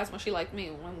honestly surprised when she liked me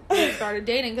when we started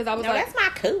dating because I was like, that's my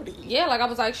cootie. Yeah, like I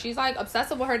was like, she's like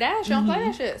obsessive with her dad. She don't play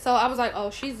that shit. So I was like, oh,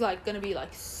 she's like gonna be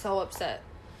like so upset.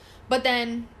 But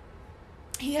then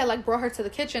he had like brought her to the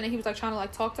kitchen and he was like trying to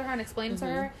like talk to her and explain it to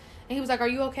her. And he was like, are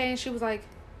you okay? And she was like,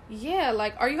 yeah.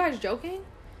 Like, are you guys joking?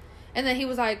 And then he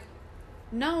was like,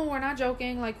 no, we're not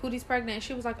joking. Like, Cootie's pregnant. And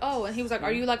she was like, oh. And he was like,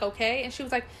 are you, like, okay? And she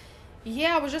was like,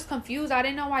 yeah, I was just confused. I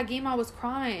didn't know why Gima was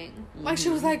crying. Like, she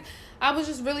was like, I was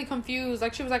just really confused.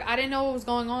 Like, she was like, I didn't know what was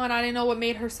going on. I didn't know what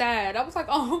made her sad. I was like,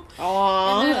 oh.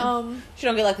 Aww. And then, she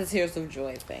don't get, like, the tears of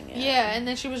joy thing yet. Yeah, and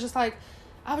then she was just like,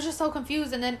 I was just so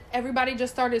confused. And then everybody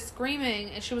just started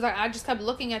screaming. And she was like, I just kept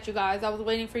looking at you guys. I was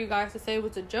waiting for you guys to say it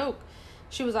was a joke.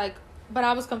 She was like, but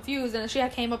I was confused. And she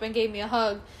came up and gave me a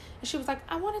hug. And she was like,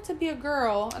 I want it to be a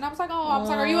girl. And I was like, oh. I was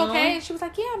like, are you okay? And she was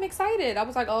like, yeah, I'm excited. I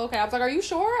was like, oh, okay. I was like, are you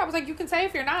sure? I was like, you can say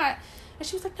if you're not. And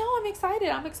she was like, no, I'm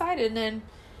excited. And then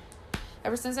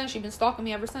ever since then, she's been stalking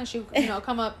me ever since. She would,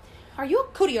 come up. Are you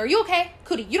okay?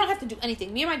 Cootie, you don't have to do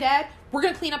anything. Me and my dad, we're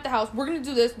going to clean up the house. We're going to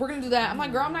do this. We're going to do that. I'm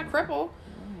like, girl, I'm not crippled.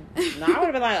 No, I would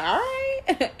have been like, all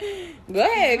right. Go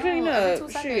ahead, clean up. 2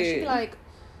 seconds, she'd be like,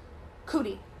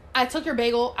 Cootie, I took your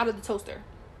bagel out of the toaster.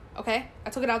 Okay? I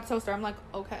took it out of the toaster. I'm like,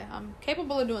 okay, I'm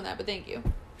capable of doing that, but thank you.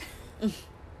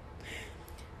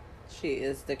 She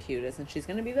is the cutest, and she's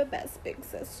gonna be the best big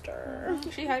sister.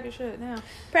 She hype as shit now.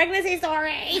 Pregnancy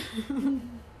story.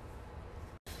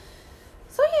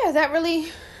 So yeah, that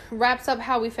really wraps up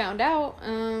how we found out.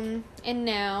 And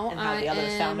now and how the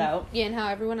others found out. Yeah, and how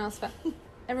everyone else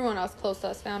close to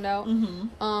us found out.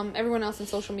 Mm-hmm. Everyone else in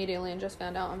social media land just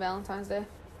found out on Valentine's Day.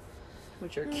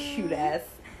 With your cute ass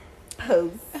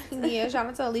pose. Yeah, shout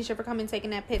out to Alicia for coming and taking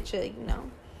that picture.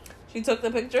 She took the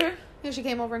picture. Yeah, she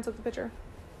came over and took the picture.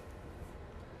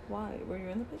 Why? Were you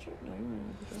in the picture? No, you weren't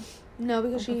in the picture. No,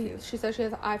 because she said she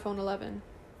has an iPhone 11.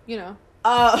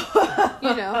 Oh.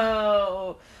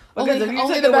 Oh. Because only, if you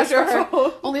only took the it best with your for her.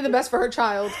 phone, Only the best for her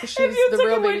child because she's if you the took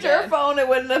real it baby with your dad. phone, it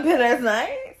wouldn't have been as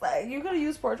nice. Like you could have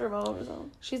used portrait mode or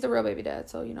something. She's the real baby dad,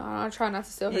 so I try not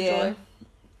to steal her joy.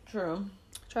 True.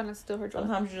 Try not to steal her joy.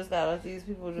 Sometimes you just gotta let these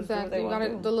people just do what they you want to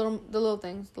gotta do. the little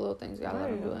things. You gotta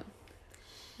let them do it.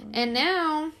 And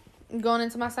now going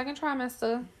into my second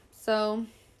trimester, so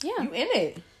yeah, You in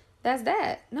it? that's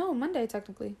that. No, Monday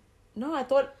technically. No, I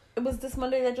thought it was this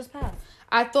Monday that just passed.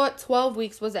 I thought 12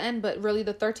 weeks was the end, but really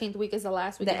the 13th week is the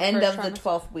last week. The end of the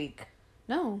 12th week.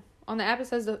 No, on the app it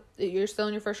says you're still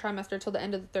in your first trimester till the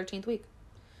end of the 13th week.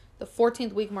 The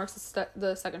 14th week marks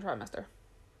the second trimester.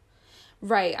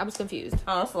 Right, I was confused.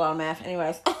 Oh, that's a lot of math.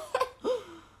 Anyways.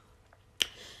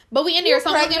 But we in here,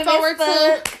 so I'm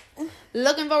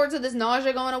looking forward to this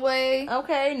nausea going away.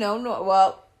 Okay, no.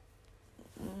 Well,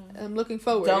 I'm looking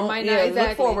forward. Don't, it might not exactly.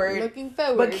 Look forward. Looking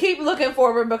forward. But keep looking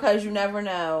forward because you never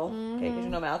know. Okay, because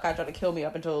Malachi tried to kill me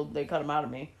up until they cut him out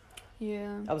of me.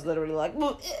 Yeah. I was literally like,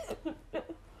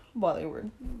 while they were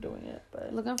doing it.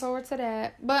 But looking forward to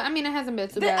that. But, I mean, it hasn't been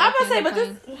too bad. I'm going to say, but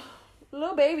this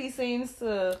little baby seems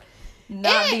to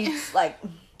not be, like,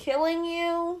 killing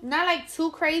you. Not, like,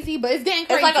 too crazy, but it's getting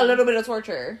crazy. It's like a little bit of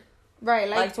torture. Right,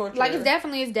 like torture. Like it's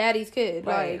definitely his daddy's kid.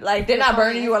 Right. Like they're not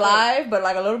burning you alive, but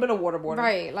like a little bit of waterboarding.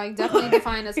 Right, like definitely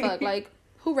defined as fuck. Like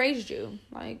who raised you?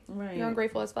 Like you're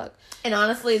ungrateful as fuck. And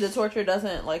honestly, the torture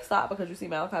doesn't like stop because you see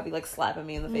Malachi be like slapping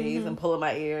me in the face and pulling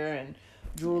my ear and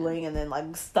drooling and then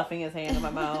like stuffing his hand in my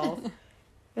mouth.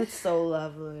 It's so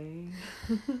lovely.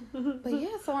 But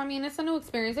yeah, so I mean, it's a new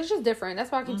experience. It's just different.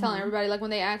 That's why I keep telling everybody. Like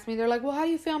when they ask me, they're like, "Well, how do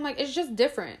you feel?" I'm like, "It's just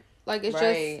different. Like it's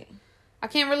just." I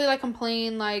can't really, like,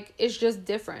 complain, like, it's just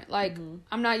different. Like,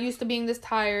 I'm not used to being this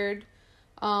tired.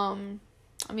 I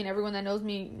mean, everyone that knows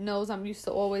me knows I'm used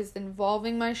to always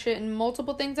involving my shit in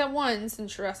multiple things at once and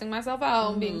stressing myself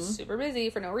out and being super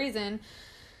busy for no reason.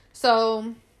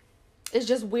 So, it's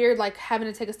just weird, like, having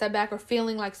to take a step back or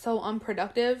feeling, like, so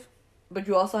unproductive. But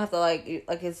you also have to, like,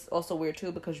 it's also weird,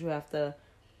 too, because you have to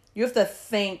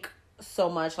think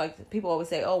so much. Like, people always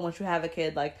say, oh, once you have a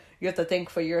kid, like, you have to think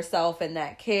for yourself and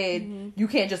that kid. You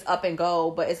can't just up and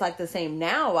go. But it's like the same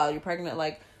now while you're pregnant.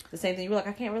 Like the same thing. You were like,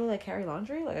 I can't really like carry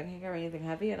laundry. Like I can't carry anything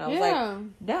heavy. And I was like,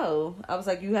 no. I was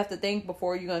like, you have to think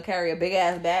before you're gonna carry a big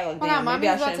ass bag. Like damn, maybe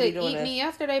I shouldn't be doing this. Mommy was about to eat me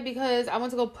yesterday because I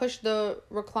went to go push the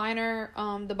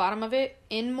recliner, the bottom of it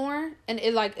in more, and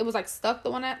it was like stuck the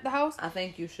one at the house. I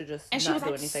think you should just and not she was do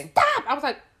like, anything. Stop! I was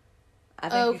like. I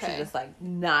think you should just like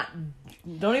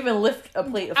don't even lift a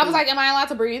plate of food. I was like, am I allowed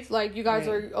to breathe? Like you guys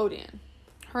are ODing.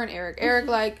 Her and Eric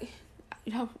like, he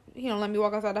don't let me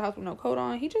walk outside the house with no coat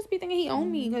on. He just be thinking he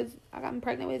owned me because I got him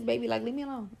pregnant with his baby. Like, leave me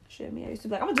alone. Shit, me, I used to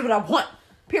be like, I'm gonna do what I want.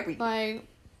 Period. Like,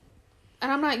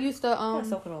 and I'm not used to I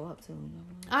soak it all up too.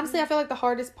 Honestly, I feel like the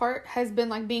hardest part has been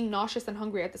like being nauseous and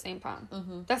hungry at the same time.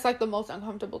 That's like the most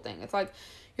uncomfortable thing. It's like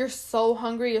you're so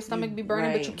hungry, your stomach be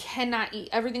burning, but you cannot eat.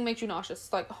 Everything makes you nauseous.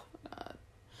 It's like, oh my god,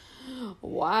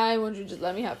 why wouldn't you just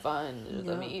let me have fun? Just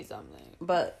let me eat something.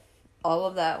 But all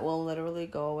of that will literally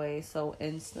go away so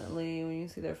instantly when you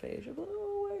see their face. You're like,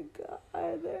 oh my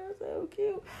god, they're so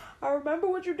cute. I remember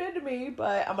what you did to me,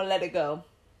 but I'm gonna let it go.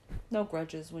 No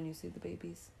grudges when you see the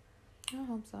babies. I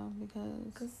hope so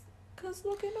because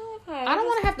look at Malachi. I don't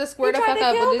want to have to square the fuck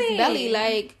up with this belly.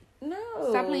 Like, no,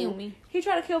 stop playing with me. He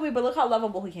tried to kill me, but look how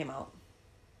lovable he came out.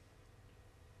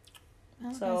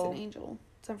 So an angel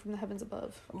sent from the heavens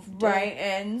above, right?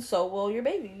 And so will your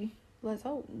baby. Let's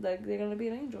hope. Like they're gonna be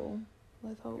an angel.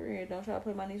 Let's hope. Don't try to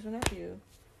play my niece or nephew.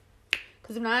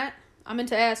 Cause if not, I'm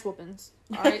into ass whoopings.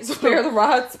 All right, so spare the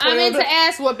rod. I'm into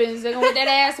ass whoopings. They're gonna get that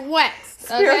ass waxed.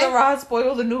 Spare the rod,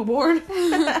 spoil the newborn.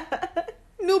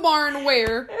 Newborn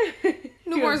where?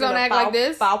 Newborns don't act like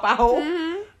this.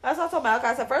 Bow. That's what I told Malachi.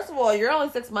 I said, first of all, you're only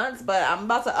 6 months, but I'm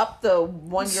about to up the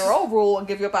 1-year-old rule and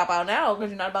give you a pop-out now because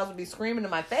you're not about to be screaming in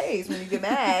my face when you get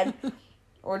mad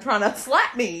or trying to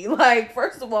slap me. Like,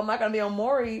 first of all, I'm not going to be on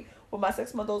Maury with my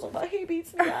 6-month-old. Like, he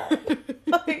beats me up.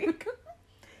 Like,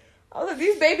 I was like,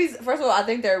 these babies, first of all, I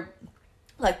think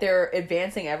they're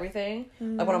advancing everything.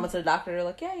 Mm-hmm. Like, when I went to the doctor, they're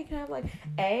like, yeah, you can have, like,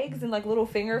 eggs and, like, little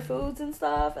finger foods and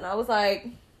stuff. And I was like,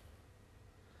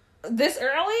 this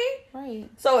early? Right.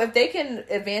 So if they can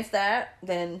advance that,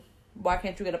 then why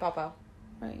can't you get a pop-out?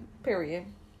 Right. Period.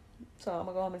 So I'm going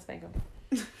to go home and spank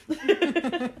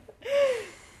him.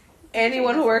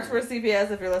 Anyone who works for CPS,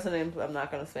 if you're listening, I'm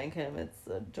not going to spank him. It's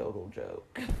a total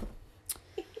joke.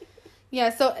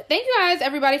 Yeah, so thank you guys,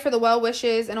 everybody, for the well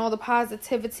wishes and all the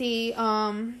positivity.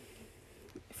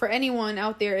 For anyone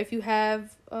out there, if you have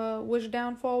wish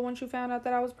downfall once you found out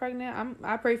that I was pregnant,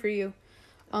 I pray for you.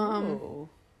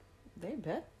 They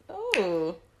bet.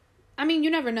 Oh. I mean,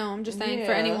 you never know. I'm just saying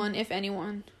for anyone, if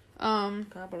anyone.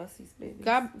 God bless these babies.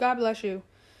 God bless you.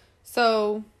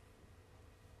 So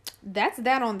that's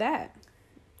that on that.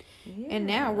 Yeah. And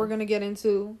now we're gonna get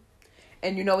into.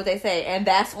 And you know what they say, and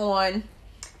that's on.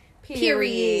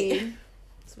 Period.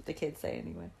 That's what the kids say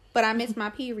anyway. But I missed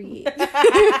my period.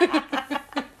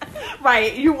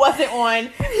 Right, you wasn't on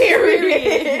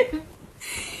period.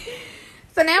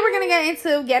 So now we're gonna get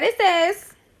into Get It Sis.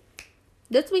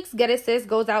 This week's Get It Sis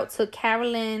goes out to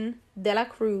Carolyn De La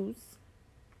Cruz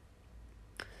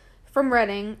from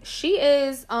Reading. She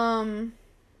is fucking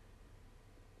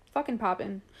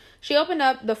popping. She opened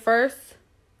up the first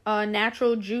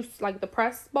natural juice, like the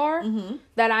press bar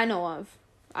that I know of.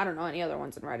 I don't know any other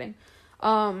ones in Reading.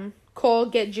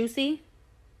 Called Get Juicy.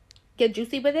 Get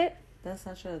Juicy with it. That's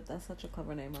such a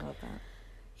clever name. I love that.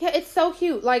 Yeah, it's so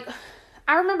cute. Like,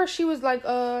 I remember she was like,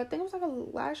 I think it was like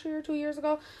last year or 2 years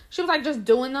ago. She was like just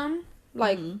doing them,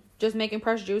 like just making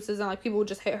pressed juices, and like people would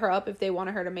just hit her up if they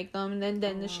wanted her to make them, and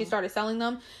then she started selling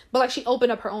them. But like she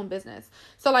opened up her own business.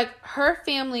 So like her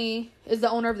family is the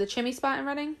owner of the Chimney Spot in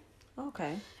Reading.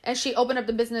 Okay. And she opened up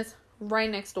the business right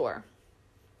next door.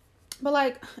 But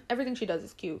like everything she does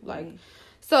is cute. Like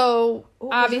so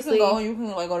obviously you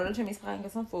can like go to the Chimney Spot and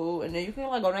get some food, and then you can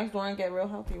like go next door and get real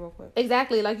healthy real quick.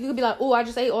 Exactly. Like you could be like, oh, I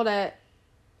just ate all that.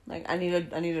 Like I need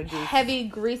a juice. Heavy,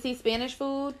 greasy Spanish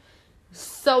food.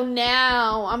 So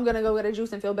now I'm gonna go get a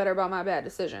juice and feel better about my bad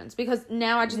decisions because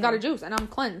now I just got a juice and I'm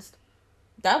cleansed.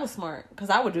 That was smart because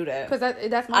I would do that. Because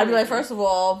that's my. I'd be like, first of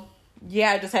all,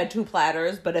 I just had 2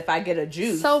 platters, but if I get a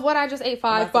juice, so what? I just ate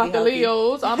 5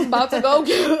 bacalillos. I'm about to go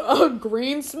get a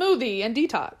green smoothie and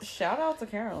detox. Shout out to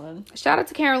Carolyn.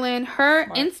 Her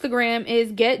Instagram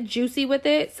is Get Juicy with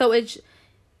it. So it's.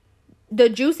 The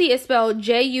Juicy is spelled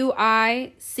Juice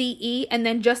and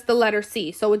then just the letter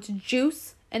C. So it's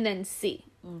juice and then C.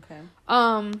 Okay.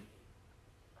 But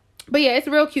yeah, it's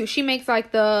real cute. She makes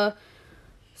like the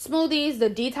smoothies, the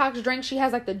detox drinks. She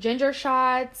has like the ginger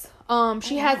shots.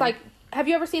 She has like, have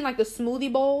you ever seen like the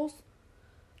smoothie bowls?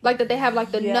 Like that they have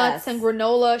like the nuts and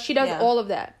granola. She does all of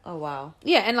that. Oh wow.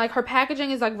 Yeah, and like her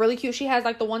packaging is like really cute. She has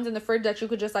like the ones in the fridge that you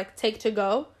could just like take to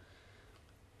go.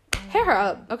 Hit her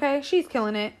up, okay? She's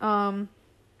killing it. And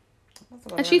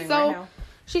she's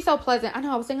so pleasant. I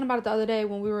know. I was thinking about it the other day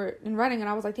when we were in Reading, and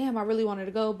I was like, damn, I really wanted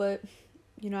to go, but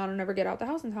I don't never get out the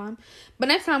house in time. But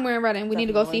next time we're in Reading, we need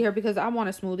to go see her because I want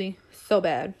a smoothie so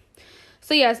bad.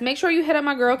 So yes, make sure you hit up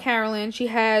my girl Carolyn. She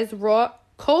has raw,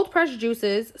 cold pressed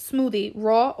juices, smoothie,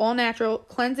 raw, all natural,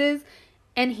 cleanses,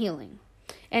 and healing.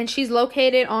 And she's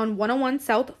located on 101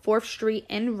 South 4th Street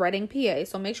in Reading, PA.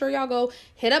 So make sure y'all go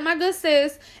hit up my good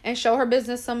sis and show her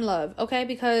business some love, okay?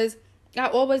 Because I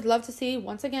always love to see,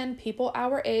 once again, people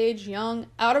our age, young,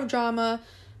 out of drama,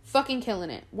 fucking killing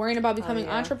it. Worrying about becoming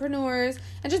entrepreneurs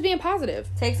and just being positive.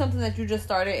 Take something that you just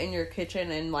started in your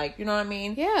kitchen and like, you know what I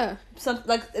mean? Yeah.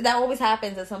 Like that always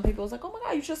happens and some people's like, oh my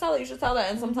God, you should sell it.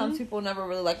 And sometimes people never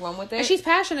really like run with it. And she's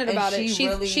passionate about it.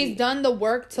 She's done the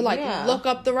work to like look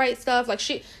up the right stuff. Like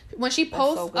when she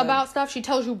posts about stuff, she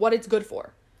tells you what it's good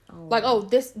for. Like,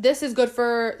 this is good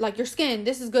for like your skin.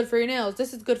 This is good for your nails.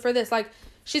 This is good for this. Like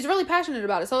she's really passionate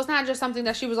about it. So it's not just something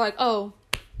that she was like, oh,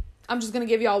 I'm just going to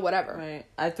give y'all whatever. Right.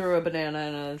 I threw a banana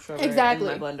and a strawberry in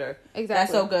my blender. Exactly.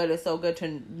 That's so good. It's so good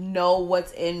to know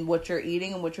what's in what you're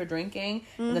eating and what you're drinking.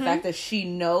 And the fact that she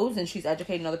knows and she's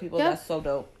educating other people, that's so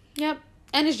dope. Yep.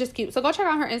 And it's just cute. So go check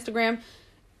out her Instagram.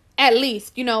 At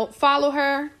least, follow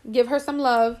her. Give her some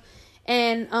love.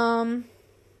 And,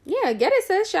 get it,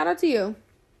 sis. Shout out to you.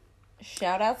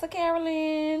 Shout out to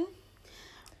Carolyn.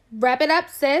 Wrap it up,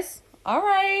 sis. All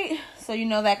right, so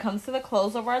that comes to the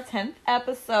close of our 10th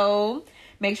episode.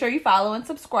 Make sure you follow and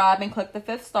subscribe and click the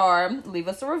 5th star. Leave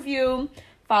us a review.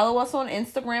 Follow us on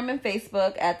Instagram and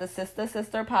Facebook at the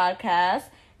Sister Podcast.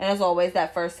 And as always,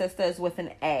 that first sister is with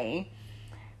an A.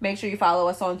 Make sure you follow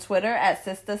us on Twitter at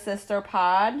Sister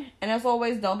Pod. And as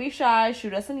always, don't be shy.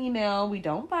 Shoot us an email. We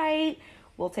don't bite.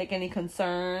 We'll take any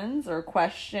concerns or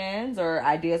questions or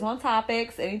ideas on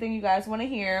topics, anything you guys want to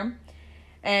hear.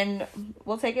 And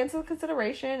we'll take it into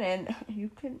consideration, and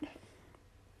you can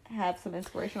have some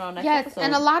inspiration on next episode. Yes,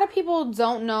 and a lot of people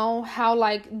don't know how,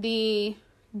 like, the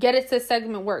Get It Sis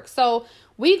segment works. So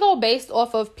we go based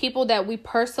off of people that we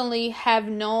personally have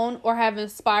known or have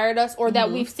inspired us or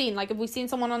that we've seen. Like, if we've seen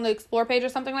someone on the Explore page or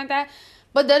something like that.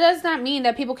 But that does not mean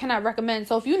that people cannot recommend.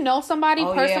 So if you know somebody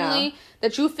personally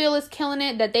that you feel is killing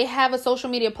it, that they have a social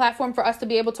media platform for us to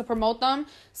be able to promote them,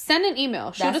 send an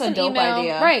email. Shoot us an email.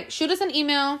 Idea. Right. Shoot us an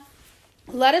email.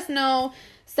 Let us know.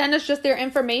 Send us just their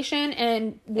information,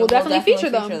 and we'll definitely feature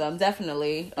them.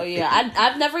 Definitely. Oh, yeah.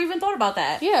 I've never even thought about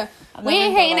that. Yeah. We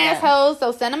ain't hating assholes,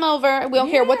 so send them over. We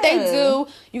don't care what they do.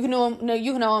 You can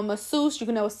know a masseuse. You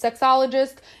can know a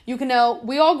sexologist. You can know...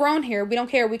 We all grown here. We don't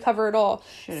care. We cover it all.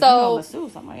 Shit, so, if you know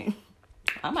a masseuse,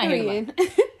 I might hear them.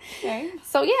 Okay.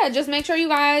 So, yeah, just make sure you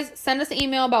guys send us an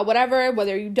email about whatever,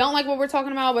 whether you don't like what we're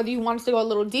talking about, whether you want us to go a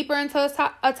little deeper into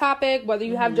a topic, whether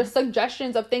you have just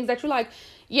suggestions of things that you like.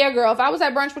 Yeah, girl, if I was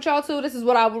at brunch with y'all too, this is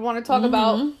what I would want to talk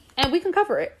about. And we can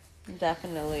cover it.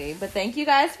 Definitely. But thank you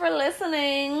guys for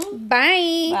listening.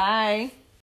 Bye. Bye.